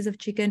other pieces of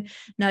chicken?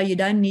 Now, you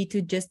don't need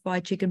to just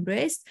buy chicken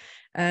breast.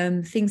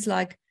 Things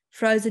like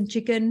frozen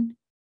chicken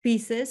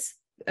pieces,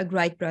 a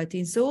great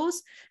protein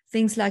source.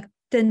 Things like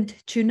tinned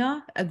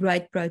tuna, a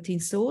great protein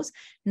source.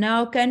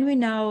 Now, can we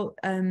now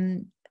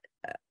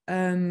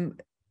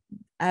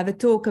have a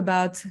talk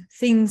about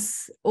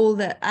things, all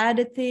the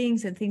added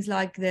things and things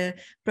like the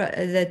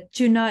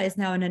tuna is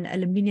now in an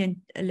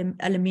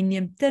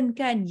aluminium tin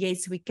can?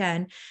 Yes, we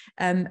can.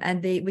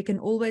 And we can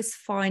always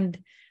find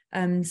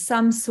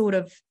some sort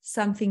of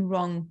something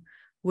wrong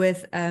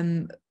with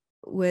a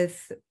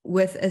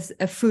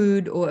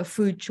food or a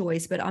food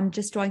choice. But I'm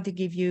just trying to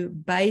give you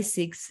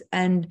basics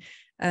and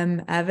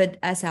have it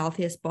as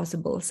healthy as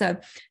possible. So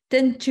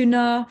tinned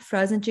tuna,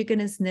 frozen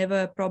chicken is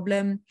never a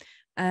problem.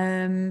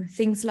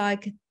 Things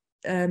like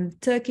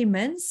turkey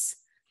mince,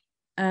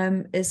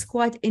 is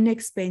quite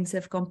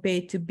inexpensive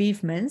compared to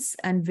beef mince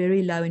and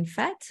very low in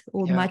fat,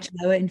 or much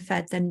lower in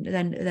fat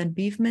than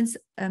beef mince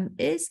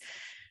is.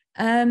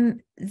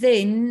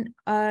 Then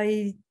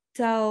I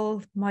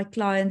tell my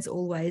clients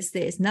always,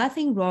 there is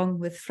nothing wrong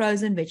with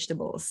frozen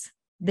vegetables.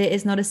 There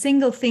is not a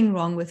single thing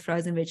wrong with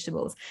frozen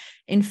vegetables.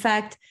 In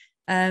fact,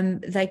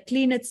 they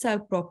clean it so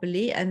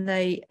properly, and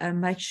they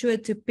make sure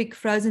to pick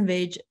frozen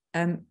veg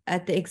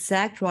at the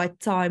exact right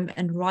time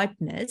and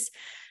ripeness.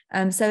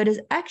 So it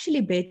is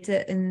actually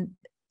better in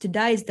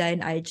today's day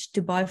and age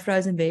to buy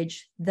frozen veg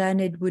than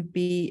it would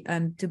be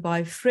to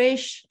buy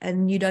fresh,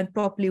 and you don't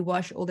properly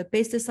wash all the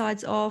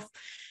pesticides off.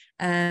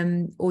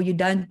 Or you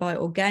don't buy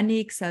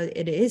organic, so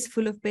it is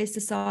full of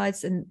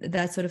pesticides and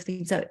that sort of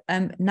thing. So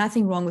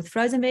nothing wrong with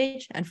frozen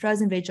veg, and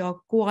frozen veg are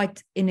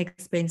quite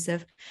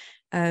inexpensive.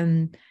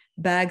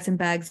 Bags and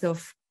bags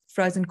of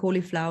frozen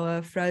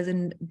cauliflower,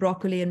 frozen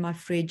broccoli in my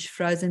fridge,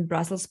 frozen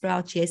Brussels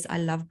sprouts. Yes, I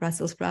love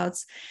Brussels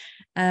sprouts.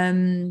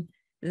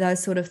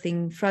 Those sort of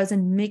things.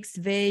 Frozen mixed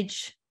veg,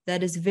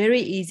 that is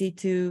very easy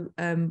to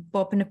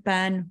pop in a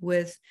pan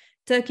with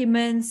turkey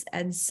mince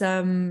and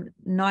some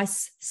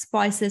nice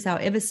spices,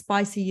 however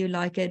spicy you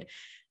like it,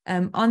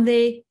 on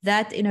there.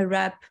 That in a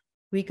wrap,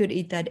 we could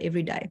eat that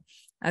every day.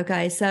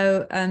 Okay,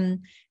 so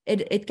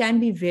it can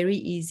be very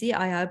easy.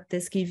 I hope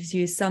this gives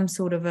you some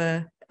sort of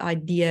a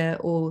idea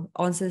or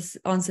answers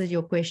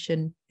your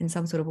question in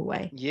some sort of a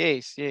way.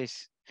 Yes.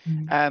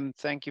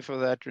 Thank you for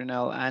that,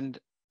 Ronelle. And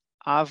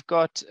I've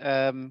got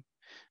and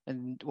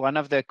one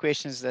of the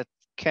questions that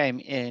came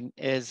in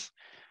is,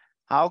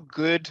 how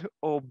good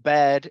or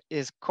bad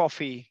is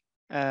coffee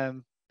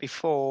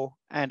before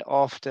and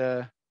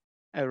after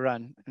a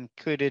run, and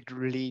could it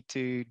lead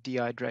to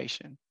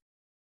dehydration?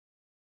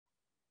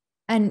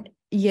 And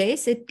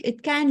yes,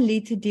 it can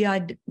lead to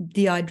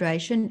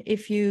dehydration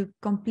if you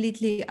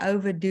completely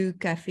overdo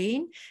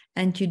caffeine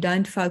and you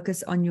don't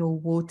focus on your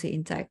water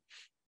intake.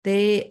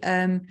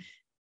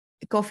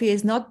 Coffee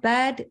is not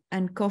bad,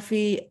 and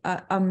coffee,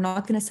 I'm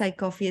not going to say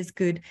coffee is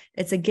good.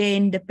 It's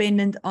again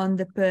dependent on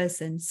the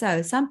person.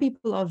 So some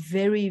people are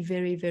very,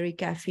 very, very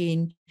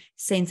caffeine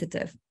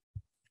sensitive.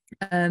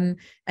 And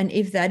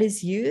if that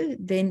is you,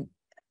 then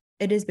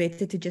it is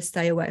better to just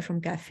stay away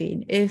from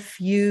caffeine. If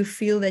you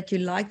feel that you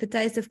like the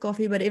taste of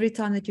coffee, but every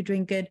time that you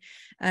drink it,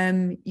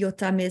 your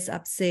tummy is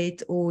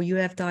upset, or you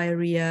have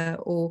diarrhea,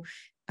 or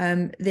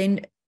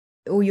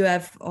you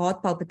have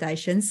heart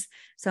palpitations,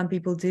 some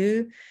people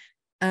do,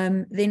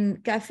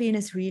 then caffeine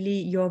is really,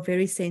 you're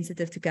very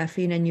sensitive to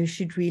caffeine, and you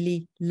should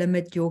really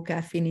limit your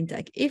caffeine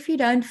intake. If you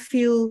don't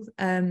feel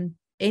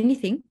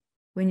anything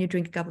when you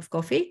drink a cup of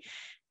coffee,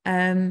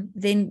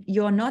 then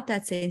you're not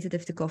that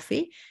sensitive to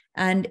coffee,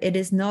 and it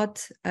is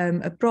not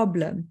a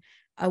problem.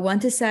 I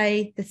want to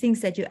say the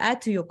things that you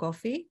add to your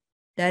coffee,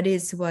 that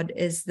is what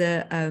is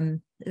that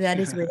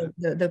is where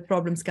the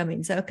problems come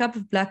in. So a cup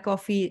of black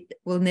coffee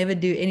will never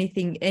do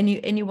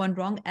anyone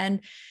wrong, and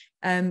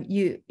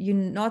you're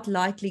not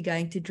likely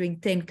going to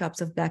drink 10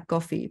 cups of black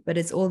coffee, but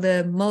it's all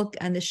the milk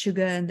and the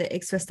sugar and the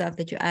extra stuff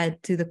that you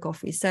add to the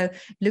coffee. So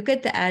look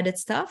at the added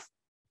stuff,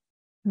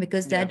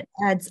 because that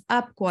adds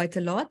up quite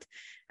a lot,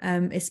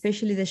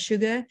 especially the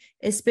sugar,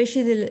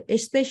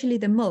 especially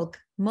the milk.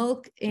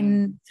 Milk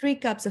in 3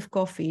 cups of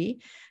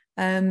coffee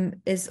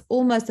is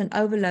almost an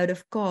overload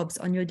of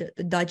carbs on your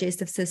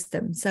digestive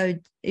system. So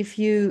if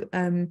you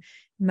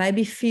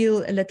maybe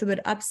feel a little bit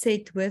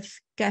upset with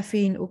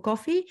caffeine or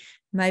coffee,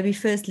 maybe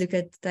first look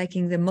at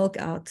taking the milk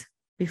out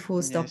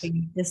before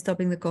stopping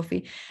the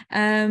coffee.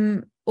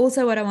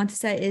 Also, what I want to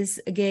say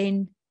is,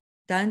 again,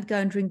 don't go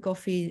and drink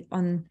coffee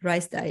on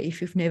race day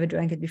if you've never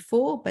drank it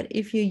before. But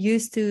if you're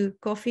used to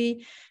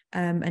coffee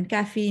and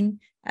caffeine,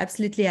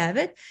 absolutely have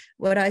it.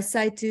 What I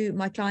say to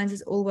my clients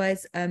is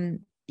always,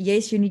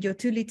 yes, you need your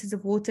 2 liters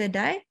of water a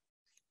day.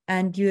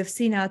 And you have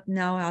seen out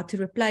now how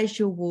to replace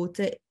your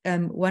water,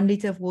 1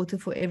 liter of water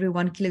for every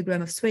 1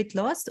 kilogram of sweat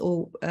loss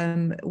or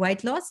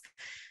weight loss.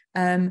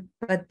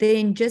 But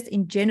then just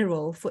in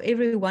general, for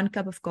every 1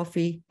 cup of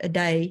coffee a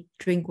day,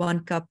 drink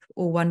 1 cup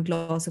or 1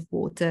 glass of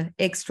water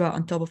extra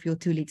on top of your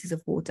 2 liters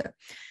of water.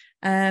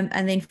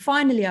 And then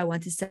finally, I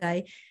want to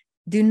say,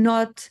 do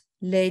not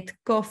let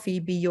coffee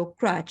be your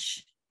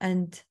crutch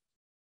and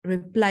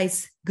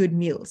replace good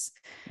meals.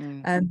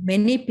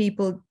 Many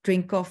people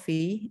drink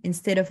coffee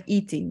instead of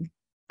eating,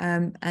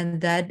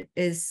 and that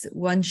is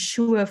one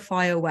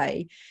surefire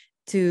way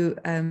to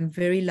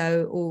very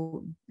low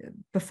or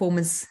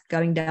performance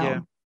going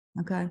down.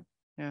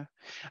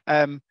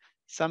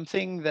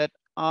 Something that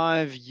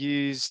I've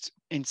used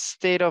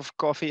instead of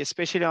coffee,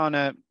 especially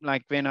on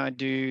like when I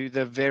do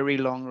the very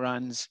long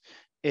runs,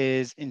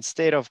 is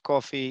instead of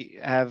coffee,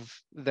 have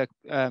the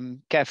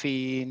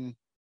caffeine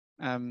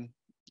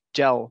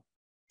gel.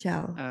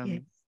 Yes.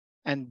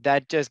 And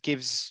that just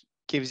gives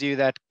you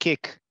that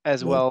kick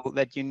as well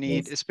that you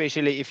need,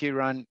 especially if you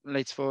run,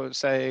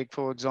 say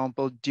for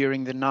example,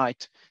 during the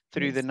night,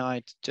 through the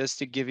night, just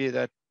to give you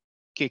that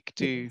kick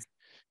to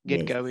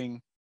get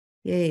going.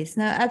 Yes,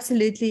 no,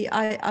 absolutely.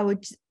 I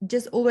would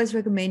just always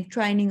recommend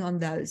training on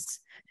those.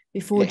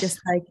 before Yes. just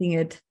taking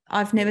it.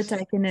 I've never Yes.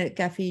 taken a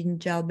caffeine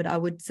gel, but I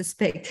would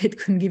suspect it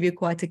can give you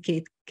quite a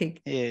kick.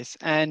 Yes.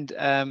 And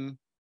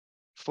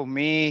for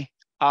me,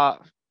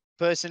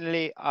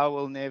 personally, I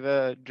will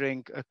never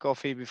drink a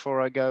coffee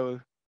before I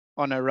go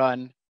on a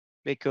run,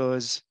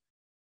 because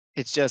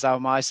it's just how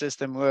my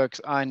system works.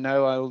 I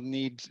know I'll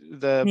need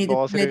the Need it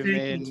bathroom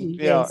very in quickly.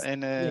 Yes.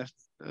 in a, Yes.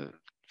 a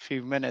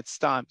few minutes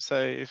time.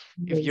 So if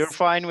you're Yes.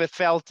 fine with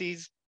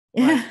felties,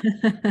 like,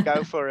 Yeah.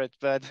 go for it.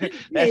 But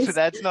Yes.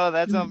 that's not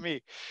Mm.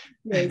 me.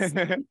 Yes.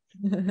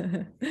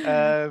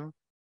 um,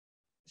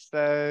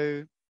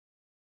 so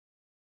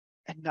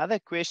another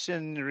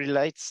question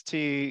relates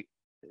to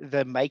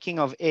the making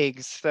of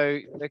eggs. So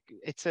like,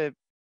 it's a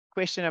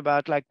question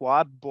about like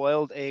why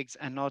boiled eggs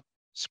and not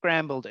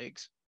scrambled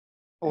eggs,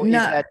 or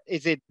No,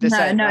 is it the no,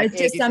 same? no. Like It's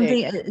egg just is egg.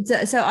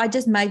 something. So I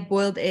just make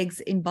boiled eggs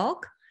in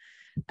bulk.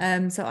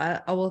 So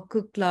I will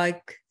cook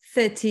like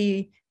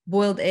 30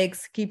 boiled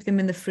eggs, keep them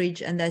in the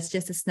fridge, and that's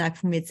just a snack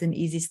for me. It's an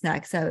easy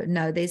snack. So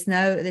no, there's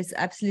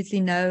absolutely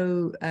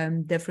no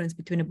difference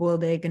between a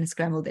boiled egg and a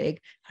scrambled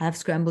egg. Have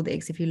scrambled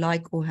eggs if you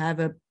like, or have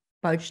a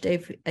poached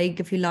egg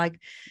if you like.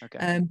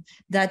 Okay.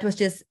 That was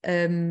just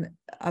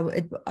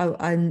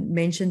I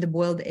mentioned the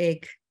boiled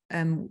egg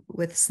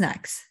with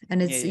snacks,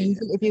 and Yeah, it's yeah, yeah.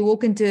 usually, if you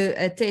walk into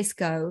a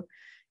Tesco,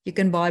 you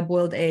can buy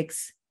boiled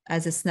eggs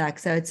as a snack.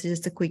 So it's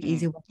just a quick,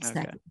 easy one to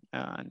snack. Okay,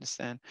 I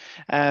understand.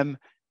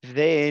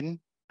 Then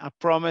I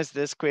promise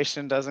this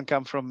question doesn't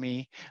come from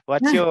me.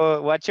 What's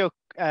your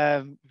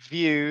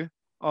view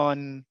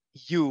on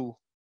you?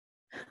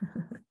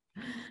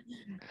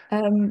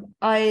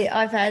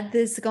 I've had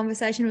this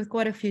conversation with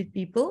quite a few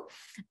people.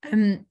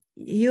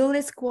 Yule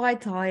is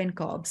quite high in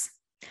carbs,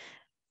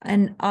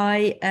 and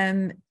I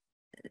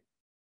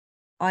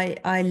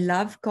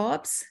love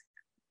carbs.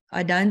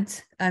 I don't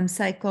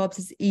say carbs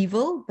is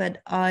evil,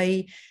 but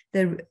I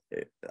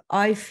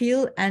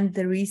feel, and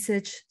the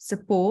research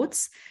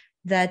supports,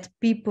 that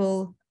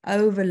people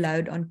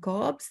overload on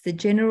carbs. The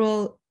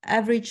general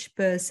average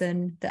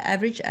person, the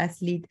average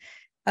athlete,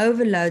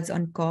 overloads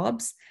on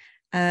carbs,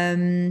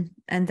 and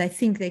they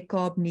think their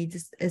carb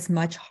needs is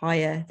much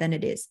higher than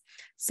it is.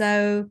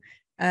 So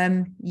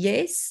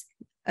yes,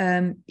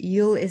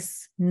 Yule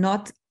is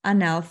not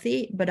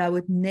unhealthy, but I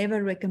would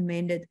never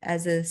recommend it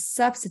as a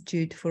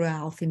substitute for a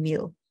healthy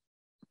meal.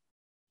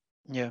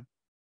 Yeah.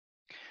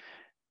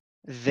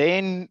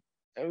 Then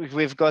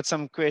we've got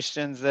some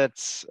questions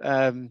that's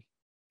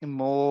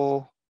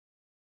more,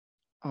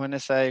 I want to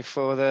say,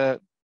 for the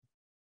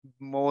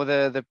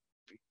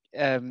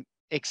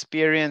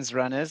experienced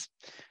runners,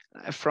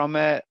 from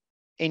a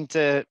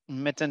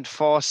intermittent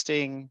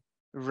fasting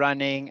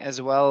running,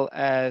 as well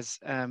as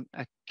a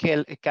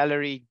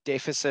calorie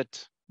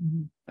deficit,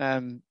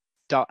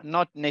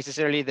 not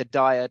necessarily the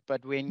diet,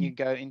 but when you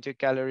go into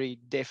calorie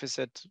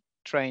deficit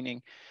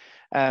training,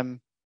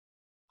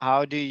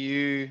 how do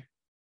you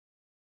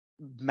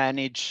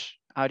manage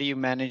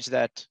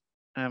that?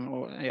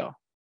 Yeah.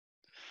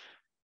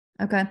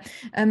 Okay.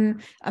 I'm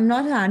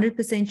not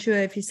 100% sure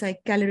if you say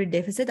calorie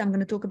deficit. I'm going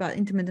to talk about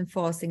intermittent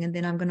fasting, and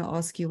then I'm going to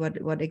ask you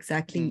what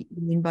exactly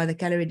you mean by the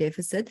calorie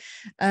deficit.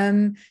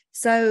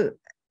 So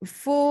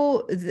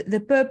for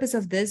the purpose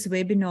of this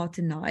webinar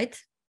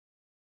tonight,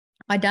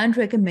 I don't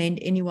recommend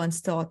anyone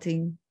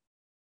starting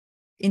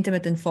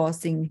intermittent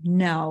fasting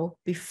now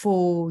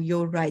before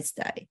your race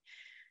day.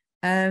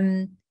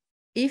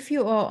 If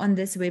you are on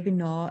this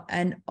webinar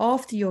and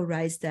after your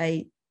race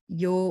day,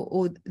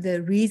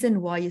 the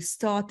reason why you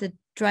started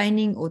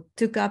training or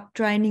took up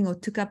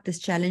this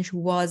challenge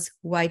was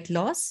weight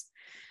loss,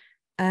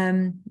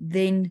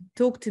 then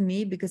talk to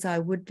me, because I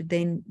would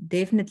then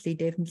definitely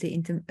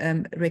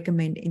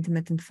recommend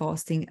intermittent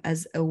fasting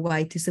as a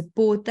way to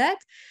support that,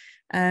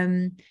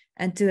 and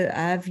to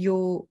have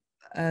your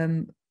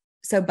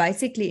so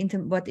basically,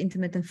 what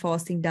intermittent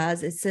fasting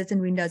does is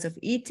certain windows of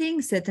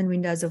eating, certain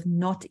windows of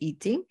not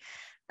eating,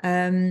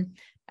 and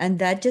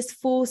that just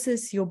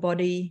forces your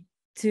body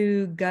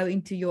to go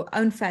into your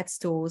own fat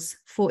stores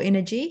for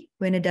energy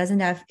when it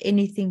doesn't have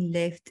anything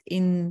left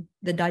in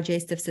the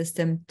digestive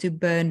system to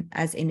burn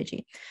as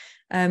energy.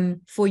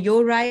 For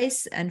your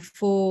race and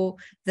for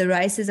the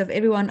races of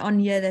everyone on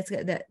here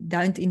that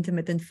don't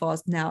intermittent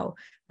fast now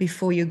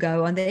before you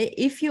go on there.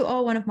 If you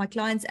are one of my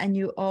clients and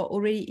you are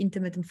already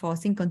intermittent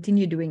fasting,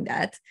 continue doing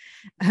that.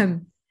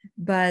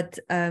 But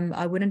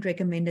I wouldn't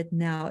recommend it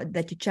now,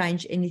 that you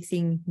change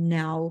anything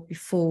now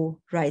before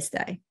race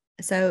day.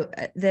 So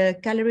the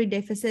calorie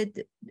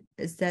deficit,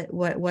 is that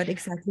what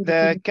exactly?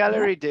 The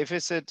calorie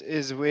deficit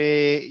is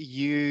where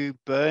you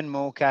burn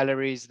more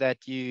calories than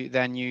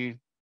you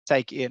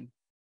take in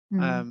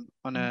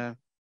on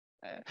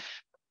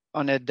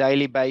a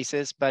daily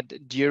basis, but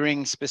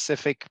during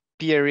specific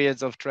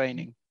periods of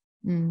training.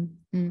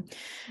 That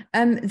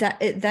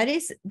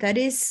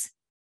is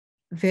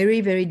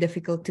very, very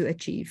difficult to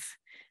achieve.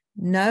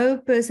 No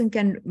person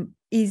can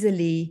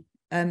easily,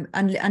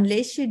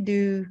 unless you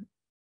do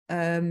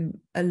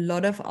a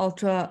lot of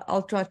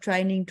ultra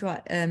training,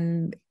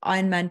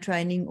 Ironman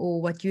training,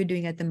 or what you're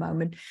doing at the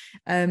moment,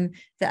 the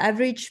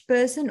average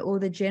person or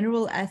the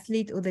general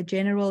athlete or the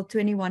general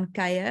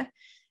 21K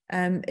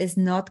is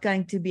not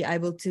going to be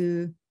able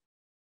to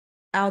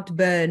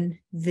outburn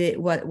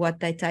what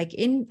they take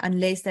in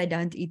unless they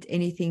don't eat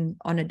anything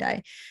on a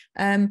day.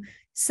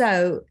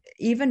 So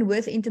even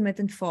with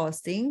intermittent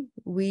fasting,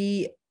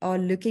 we are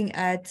looking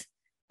at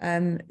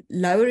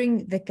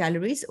lowering the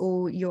calories,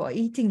 or you're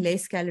eating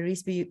less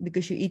calories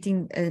because you're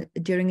eating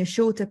during a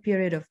shorter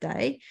period of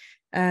day.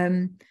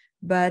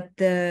 But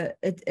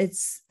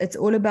it's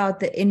all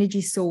about the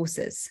energy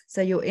sources.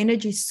 So your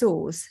energy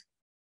source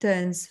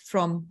turns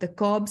from the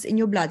carbs in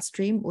your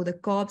bloodstream, or the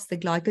carbs, the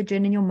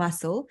glycogen in your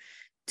muscle,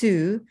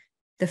 to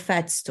the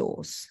fat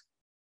stores.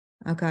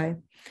 Okay,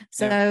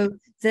 so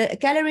the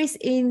calories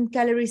in,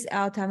 calories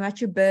out, how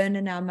much you burn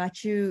and how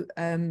much you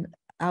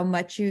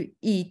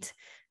eat,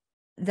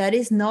 that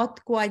is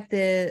not quite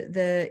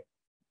the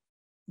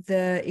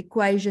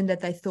equation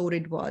that I thought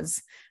it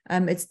was.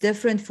 It's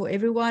different for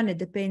everyone. It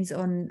depends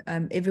on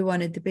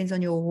everyone. It depends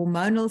on your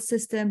hormonal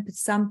system.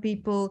 Some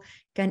people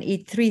can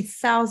eat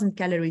 3,000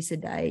 calories a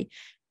day.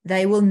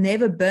 They will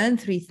never burn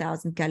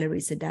 3,000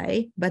 calories a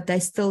day, but they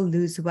still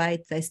lose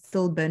weight. They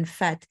still burn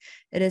fat.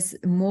 It is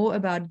more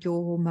about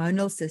your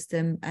hormonal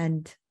system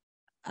and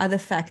other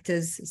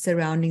factors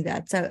surrounding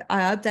that. So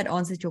I hope that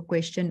answers your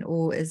question,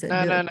 or is it?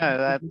 No.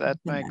 That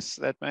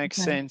makes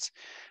sense.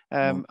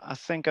 I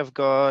think I've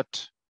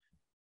got,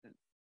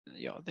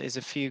 there's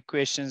a few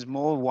questions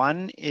more.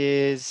 One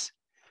is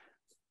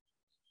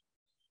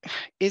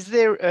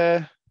there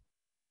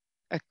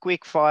a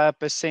quick fire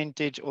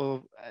percentage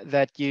or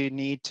that you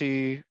need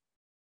to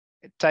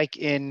take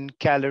in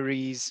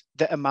calories,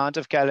 the amount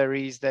of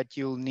calories that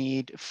you'll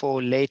need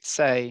for, let's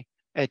say,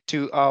 a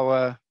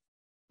 2-hour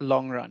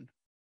long run?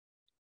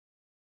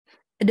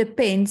 It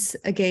depends,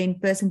 again,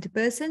 person to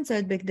person. So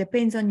it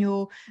depends on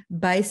your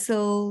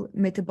basal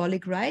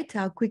metabolic rate,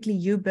 how quickly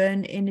you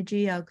burn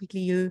energy, how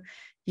quickly you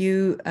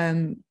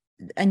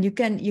and you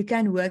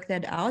can work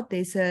that out.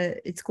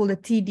 It's called a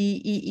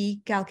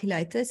TDEE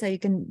calculator, so you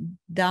can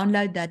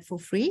download that for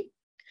free.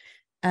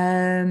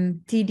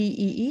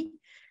 TDEE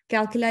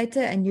calculator,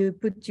 and you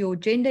put your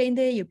gender in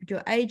there, you put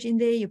your age in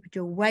there, you put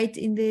your weight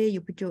in there, you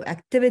put your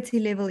activity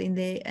level in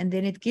there, and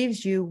then it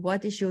gives you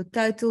what is your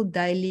total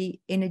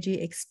daily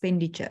energy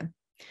expenditure.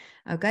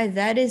 Okay,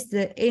 that is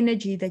the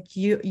energy that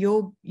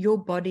your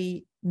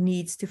body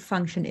needs to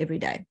function every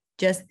day,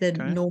 just the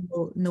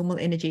normal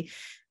energy.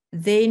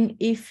 Then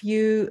if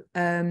you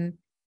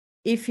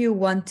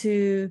want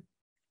to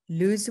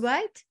lose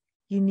weight,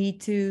 you need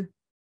to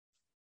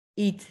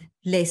eat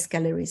less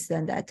calories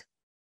than that.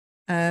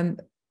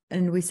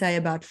 And we say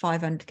about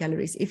 500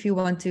 calories. If you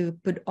want to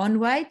put on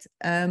weight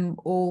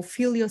or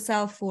fuel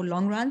yourself for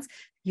long runs,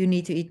 you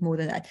need to eat more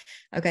than that.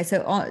 Okay,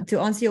 so to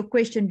answer your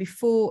question,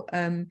 before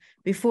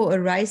a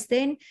race,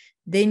 then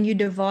you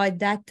divide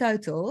that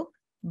total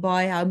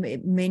by how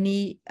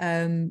many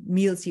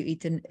meals you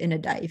eat in a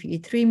day. If you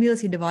eat 3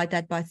 meals, you divide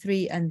that by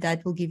 3, and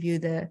that will give you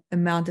the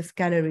amount of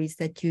calories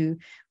that you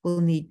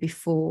will need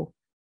before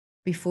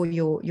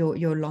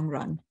your long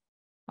run.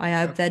 I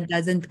hope that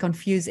doesn't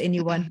confuse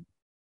anyone.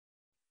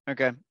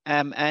 Okay.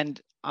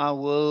 And I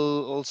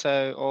will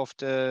also,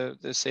 after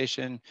the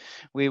session,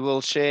 we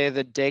will share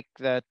the deck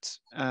that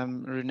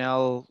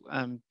Ronelle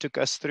took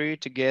us through,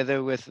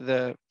 together with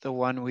the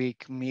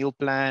 1-week meal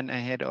plan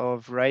ahead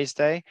of race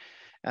day.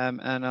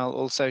 And I'll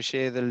also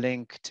share the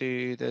link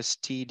to this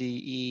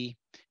TDEE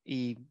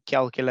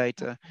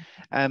calculator.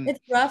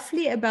 It's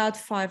roughly about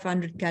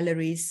 500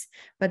 calories,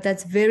 but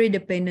that's very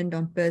dependent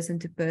on person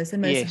to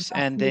person. Yes,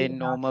 and then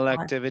normal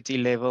activity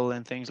level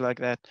and things like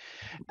that.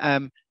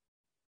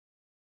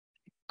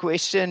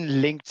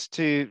 Question linked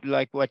to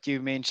like what you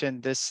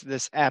mentioned,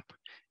 this app.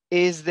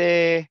 Is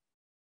there,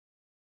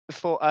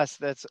 for us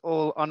that's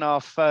all on our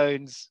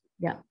phones,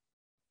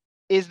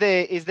 is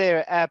there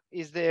an app,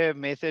 is there a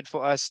method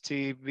for us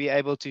to be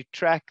able to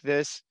track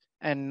this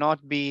and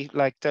not be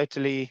like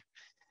totally,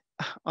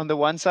 on the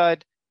one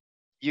side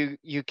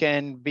you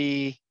can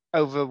be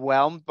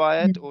overwhelmed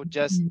by it or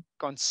just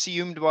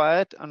consumed by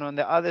it, and on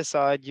the other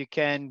side you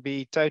can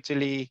be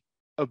totally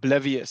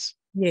oblivious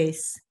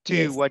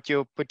to what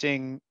you're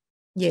putting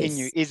in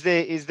you? Is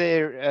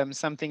there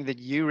something that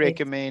you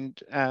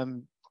recommend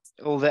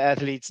all the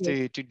athletes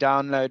to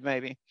download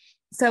maybe?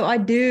 So I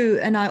do,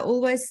 and I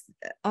always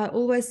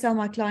tell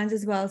my clients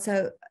as well.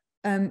 So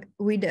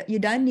you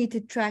don't need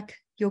to track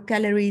your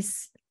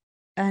calories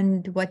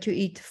and what you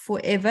eat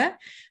forever,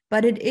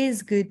 but it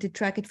is good to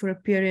track it for a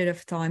period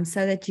of time,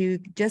 so that you,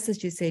 just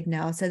as you said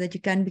now, so that you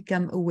can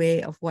become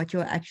aware of what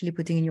you're actually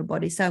putting in your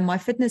body. So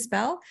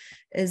MyFitnessPal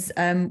is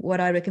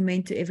what I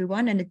recommend to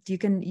everyone, and you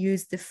can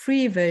use the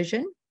free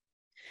version.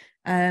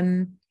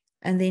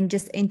 And then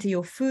just enter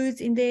your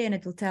foods in there, and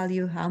it will tell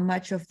you how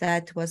much of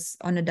that was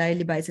on a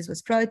daily basis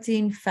was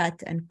protein,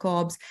 fat, and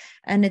carbs,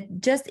 and it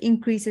just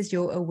increases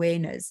your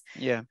awareness.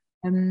 Yeah.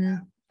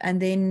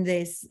 and then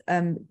there's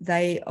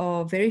they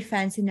are very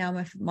fancy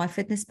now, my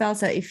Fitness Pal.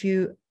 So if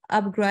you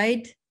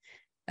upgrade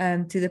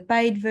to the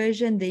paid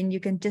version, then you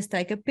can just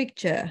take a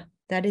picture.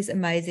 That is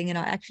amazing. And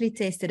I actually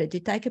tested it. You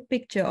take a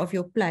picture of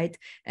your plate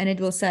and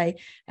it will say,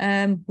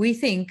 we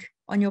think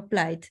on your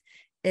plate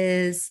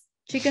is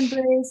chicken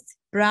breast,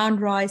 brown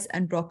rice,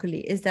 and broccoli.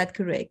 Is that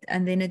correct?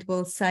 And then it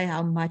will say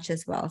how much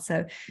as well.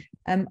 So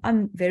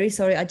I'm very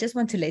sorry. I just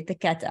want to let the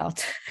cat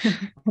out.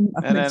 No,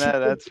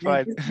 that's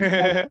fine.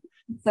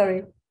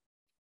 Sorry.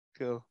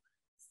 Cool.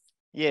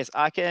 Yes,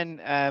 I can,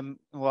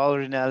 while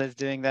Ronelle is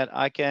doing that,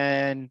 I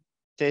can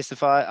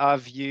testify.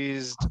 I've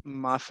used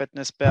my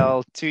Fitness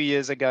Pal 2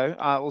 years ago.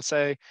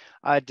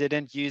 I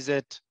didn't use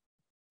it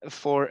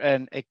for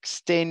an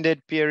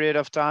extended period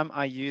of time.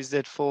 I used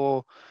it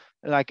for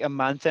like a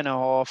month and a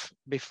half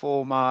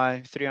before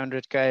my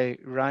 300K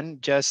run,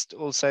 just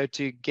also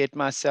to get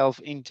myself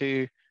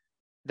into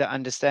the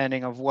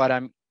understanding of what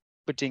I'm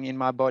putting in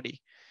my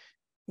body.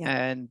 Yeah.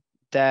 And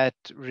that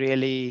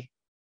really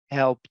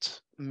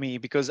helped me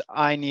because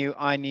I knew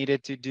I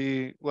needed to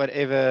do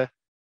whatever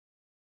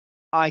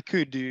I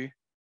could do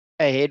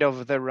ahead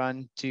of the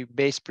run to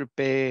best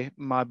prepare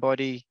my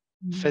body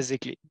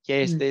physically.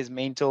 Yes, there's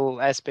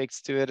mental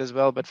aspects to it as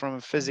well, but from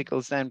a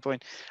physical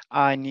standpoint,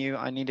 I knew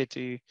I needed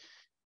to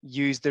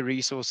use the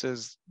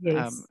resources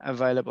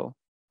available.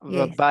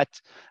 Yes.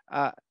 But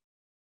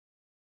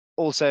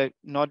also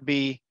not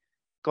be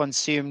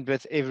consumed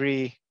with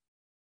every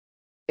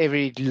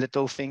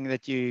little thing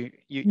that you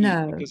eat,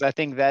 because I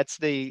think that's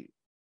the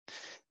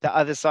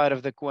other side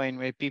of the coin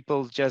where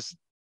people just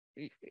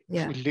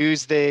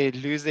lose their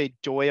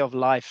joy of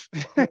life.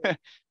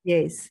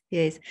 Yes.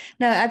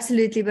 No,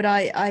 absolutely. But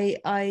I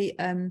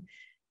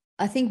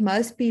think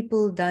most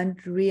people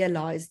don't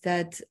realize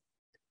that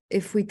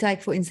if we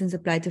take, for instance, a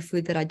plate of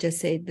food that I just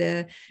said,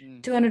 the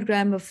 200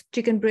 grams of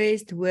chicken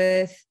breast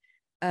with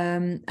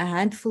a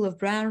handful of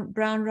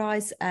brown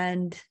rice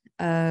and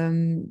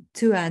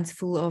 2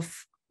 handfuls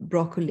of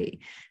broccoli,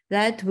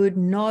 that would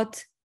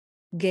not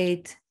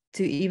get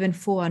to even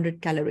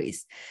 400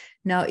 calories.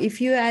 Now, if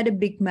you add a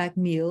Big Mac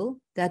meal,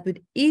 that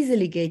would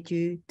easily get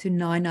you to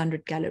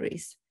 900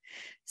 calories.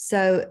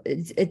 So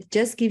it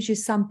just gives you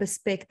some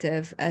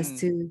perspective as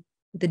to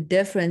the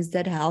difference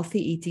that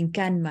healthy eating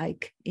can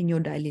make in your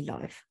daily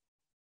life.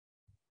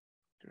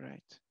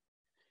 Great.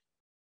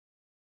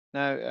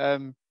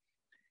 Now,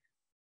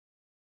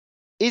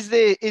 is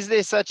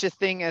there such a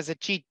thing as a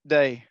cheat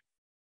day?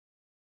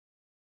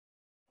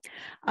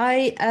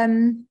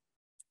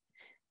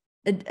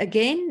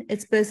 Again,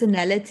 it's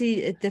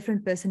personality,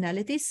 different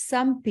personalities.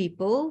 Some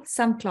people,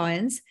 some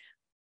clients,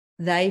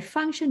 they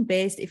function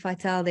best if I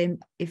tell them,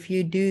 if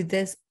you do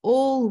this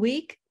all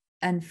week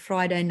and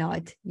Friday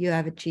night, you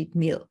have a cheat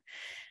meal.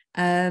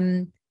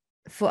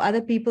 For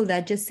other people,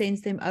 that just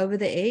sends them over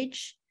the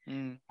edge.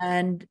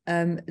 And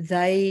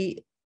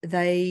they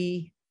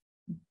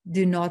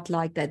do not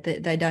like that.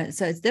 They don't.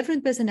 So it's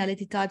different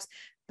personality types.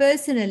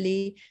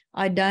 Personally,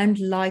 I don't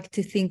like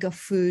to think of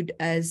food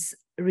as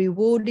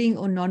rewarding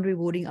or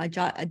non-rewarding. I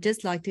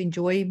just like to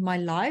enjoy my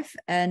life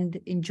and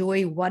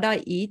enjoy what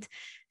I eat.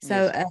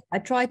 So I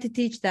try to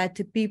teach that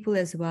to people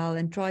as well,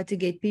 and try to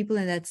get people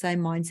in that same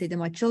mindset, and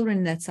my children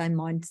in that same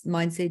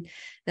mindset,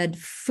 that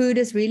food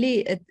is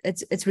really,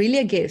 it's really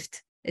a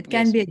gift. It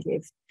can be a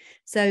gift.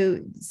 So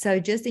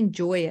just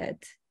enjoy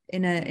it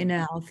in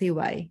a healthy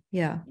way.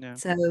 Yeah.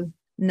 So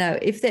no,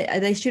 if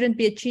they shouldn't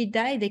be a cheat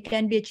day, they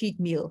can be a cheat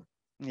meal.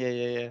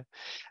 Yeah.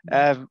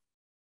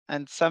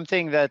 And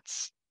something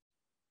that's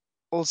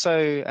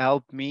also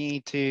helped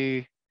me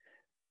to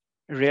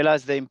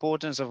realize the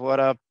importance of what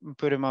I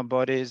put in my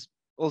body is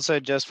also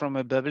just from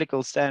a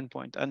biblical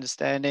standpoint,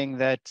 understanding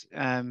that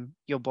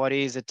your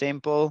body is a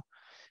temple.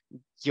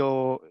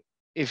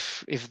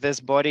 If this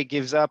body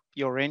gives up,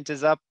 your rent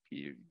is up.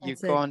 You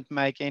can't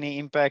make any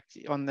impact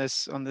on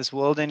this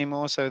world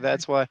anymore. So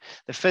that's why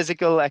the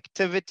physical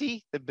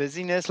activity, the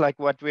busyness, like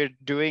what we're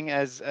doing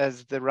as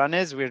the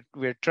runners,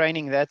 we're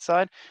training that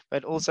side,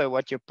 but also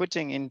what you're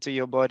putting into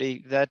your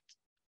body, that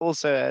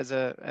also has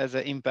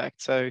an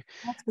impact. So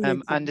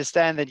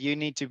understand that you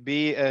need to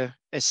be a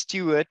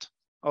steward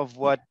of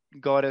what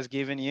God has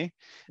given you.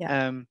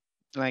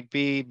 Like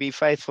be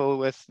faithful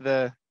with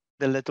the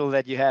little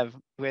that you have,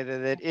 whether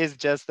that is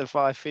just the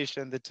 5 fish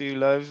and the 2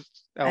 loaves,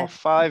 or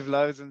 5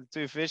 loaves and the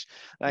 2 fish.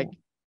 Like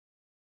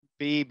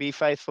be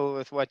faithful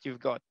with what you've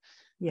got,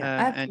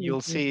 and you'll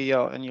see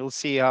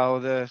how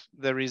the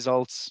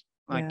results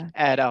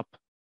add up.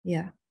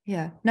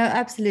 No,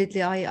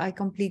 absolutely. I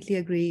completely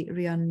agree,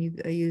 Rian.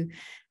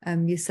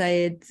 You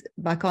say it,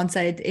 but I can't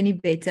say it any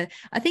better.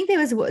 I think there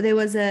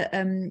was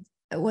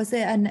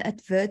an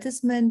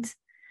advertisement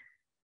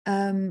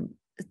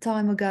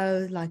time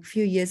ago, like a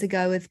few years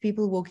ago, with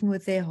people walking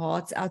with their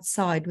hearts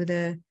outside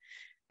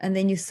and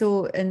then you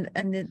saw, and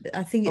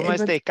I think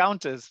almost their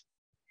counters.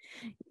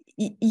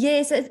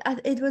 Yes,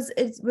 it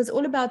was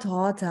all about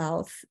heart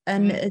health,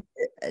 and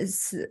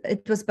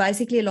it was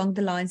basically along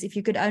the lines: if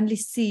you could only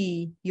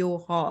see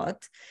your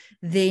heart,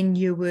 then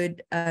you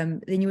would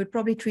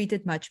probably treat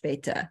it much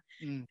better.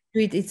 And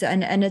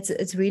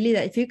it's really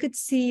that if you could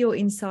see your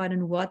inside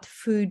and what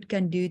food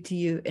can do to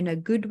you in a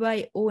good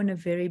way or in a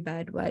very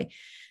bad way,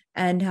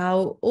 and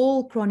how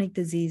all chronic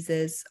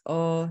diseases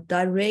are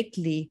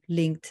directly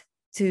linked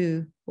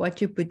to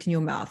what you put in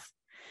your mouth,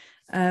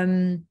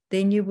 then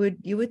you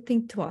would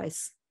think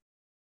twice.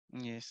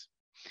 Yes.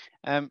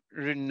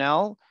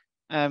 Ronelle,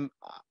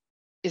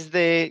 is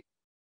there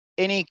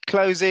any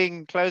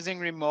closing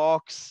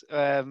remarks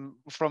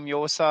from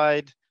your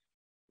side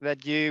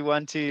that you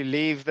want to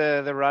leave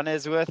the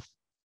runners with?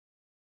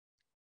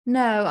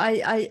 No,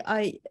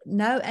 I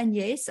no, and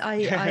yes,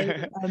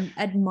 I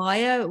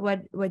admire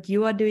what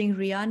you are doing,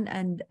 Rian,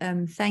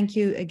 and thank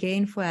you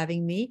again for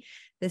having me.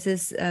 This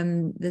is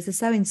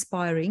so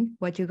inspiring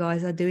what you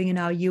guys are doing, and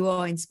how you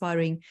are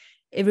inspiring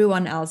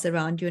everyone else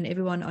around you and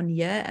everyone on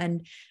here,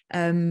 and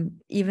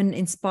even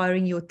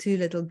inspiring your two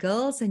little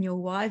girls and your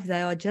wife.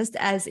 They are just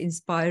as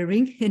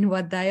inspiring in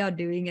what they are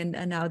doing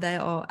and how they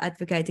are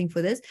advocating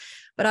for this.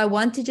 But I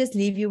want to just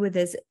leave you with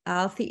this: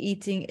 healthy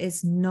eating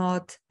is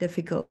not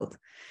difficult.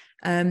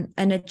 And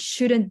it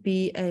shouldn't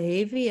be a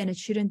heavy, and it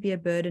shouldn't be a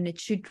burden. It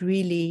should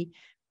really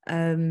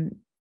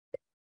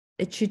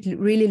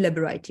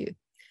liberate you.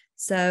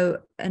 So,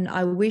 and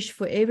I wish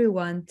for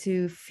everyone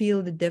to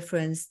feel the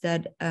difference,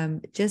 that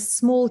just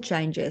small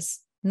changes,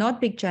 not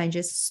big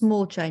changes,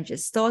 small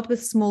changes. Start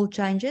with small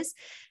changes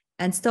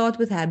and start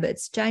with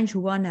habits. Change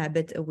one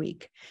habit a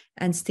week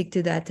and stick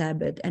to that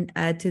habit and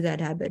add to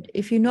that habit.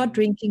 If you're not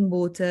drinking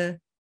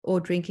water or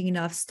drinking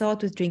enough,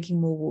 start with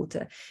drinking more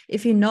water.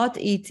 If you're not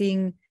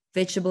eating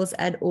vegetables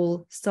at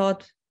all,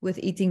 start with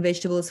eating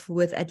vegetables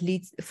for at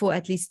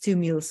least 2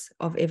 meals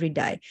of every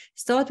day.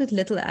 Start with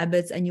little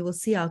habits, and you will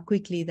see how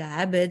quickly the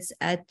habits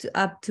add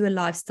up to a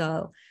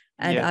lifestyle,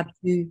 add up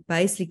to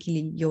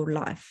basically your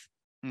life.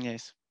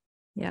 Yes.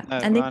 Yeah. No,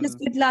 and then just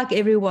good luck,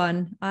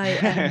 everyone.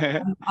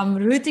 I'm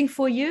rooting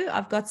for you.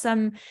 I've got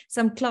some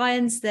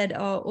clients that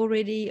are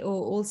already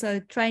or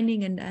also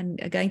training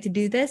and are going to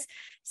do this.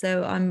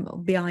 So I'm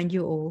behind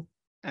you all.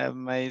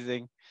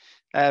 Amazing.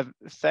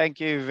 Thank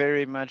you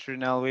very much,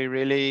 Ronelle. We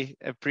really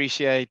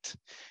appreciate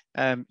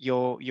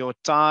your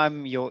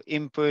time, your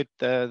input,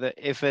 the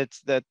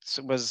efforts that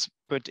was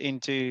put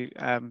into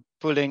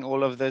pulling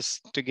all of this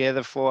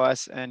together for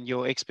us, and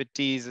your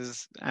expertise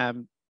is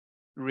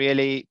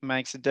really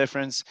makes a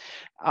difference.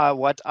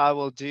 What I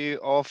will do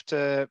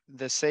after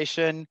the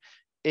session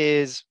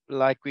is,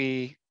 like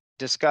we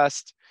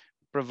discussed,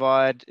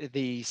 provide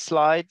the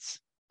slides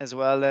as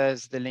well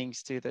as the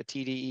links to the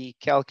TDE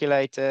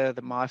calculator,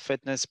 the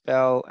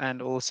MyFitnessPal,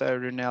 and also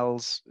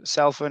Ronelle's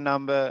cell phone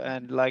number.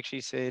 And like she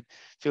said,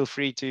 feel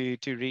free to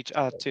reach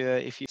out to her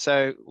if you.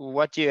 So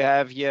what you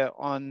have here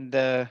on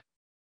the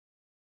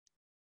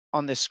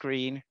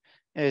screen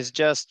is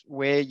just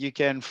where you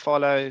can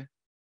follow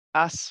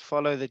us,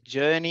 follow the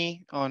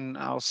journey on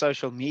our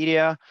social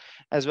media,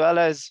 as well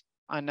as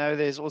I know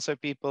there's also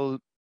people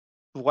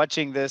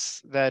watching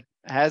this that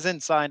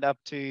hasn't signed up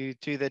to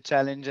the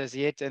challenges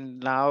yet, and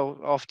now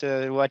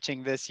after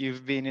watching this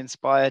you've been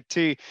inspired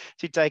to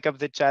take up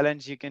the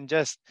challenge. You can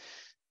just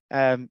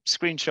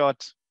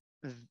screenshot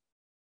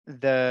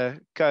the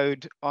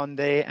code on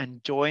there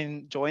and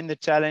join the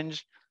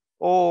challenge,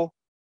 or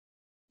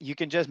you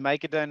can just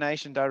make a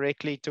donation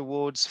directly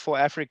towards For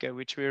Africa,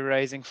 which we're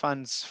raising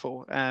funds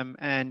for,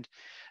 and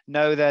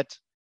know that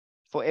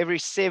for every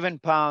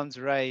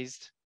 £7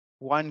 raised,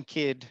 one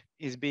kid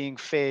is being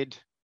fed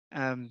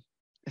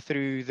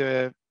through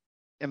the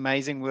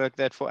amazing work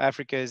that For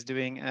Africa is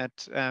doing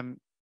at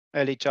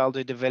early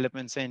childhood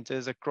development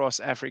centers across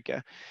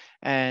Africa.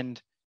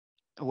 And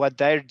what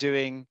they're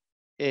doing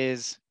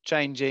is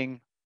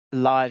changing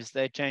lives.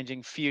 They're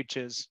changing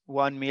futures,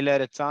 one meal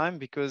at a time,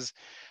 because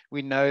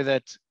we know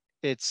that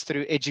it's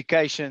through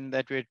education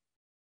that we're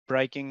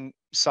breaking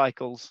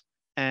cycles.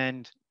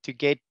 And to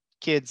get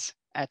kids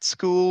at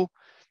school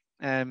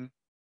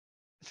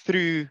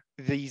through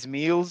these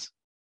meals,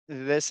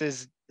 this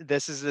is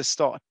the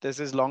start. This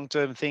is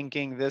long-term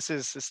thinking. This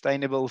is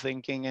sustainable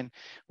thinking, and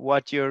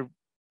what you're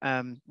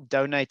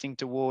donating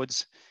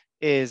towards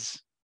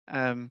is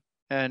an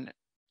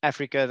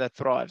Africa that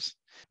thrives.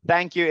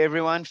 Thank you,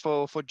 everyone,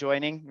 for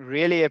joining.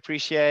 Really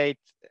appreciate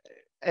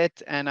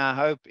it, and I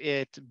hope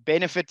it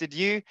benefited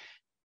you.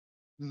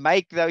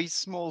 Make those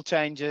small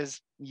changes.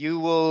 You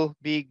will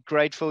be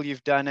grateful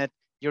you've done it.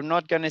 You're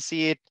not going to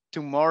see it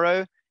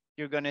tomorrow.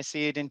 You're going to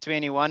see it in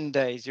 21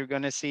 days. You're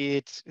going to see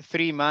it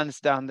 3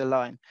 months down the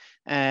line,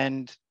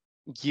 and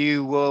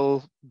you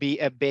will be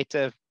a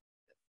better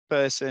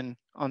person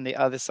on the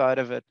other side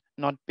of it,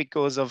 not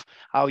because of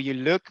how you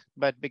look,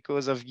 but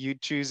because of you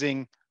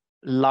choosing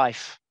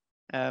life,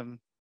 in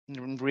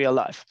real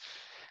life.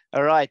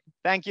 All right.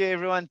 Thank you,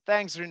 everyone.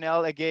 Thanks,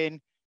 Ronelle, again,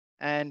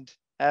 and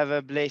have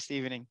a blessed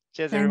evening.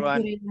 Cheers,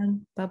 everyone. Thank you,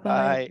 everyone.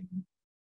 Bye-bye. Bye.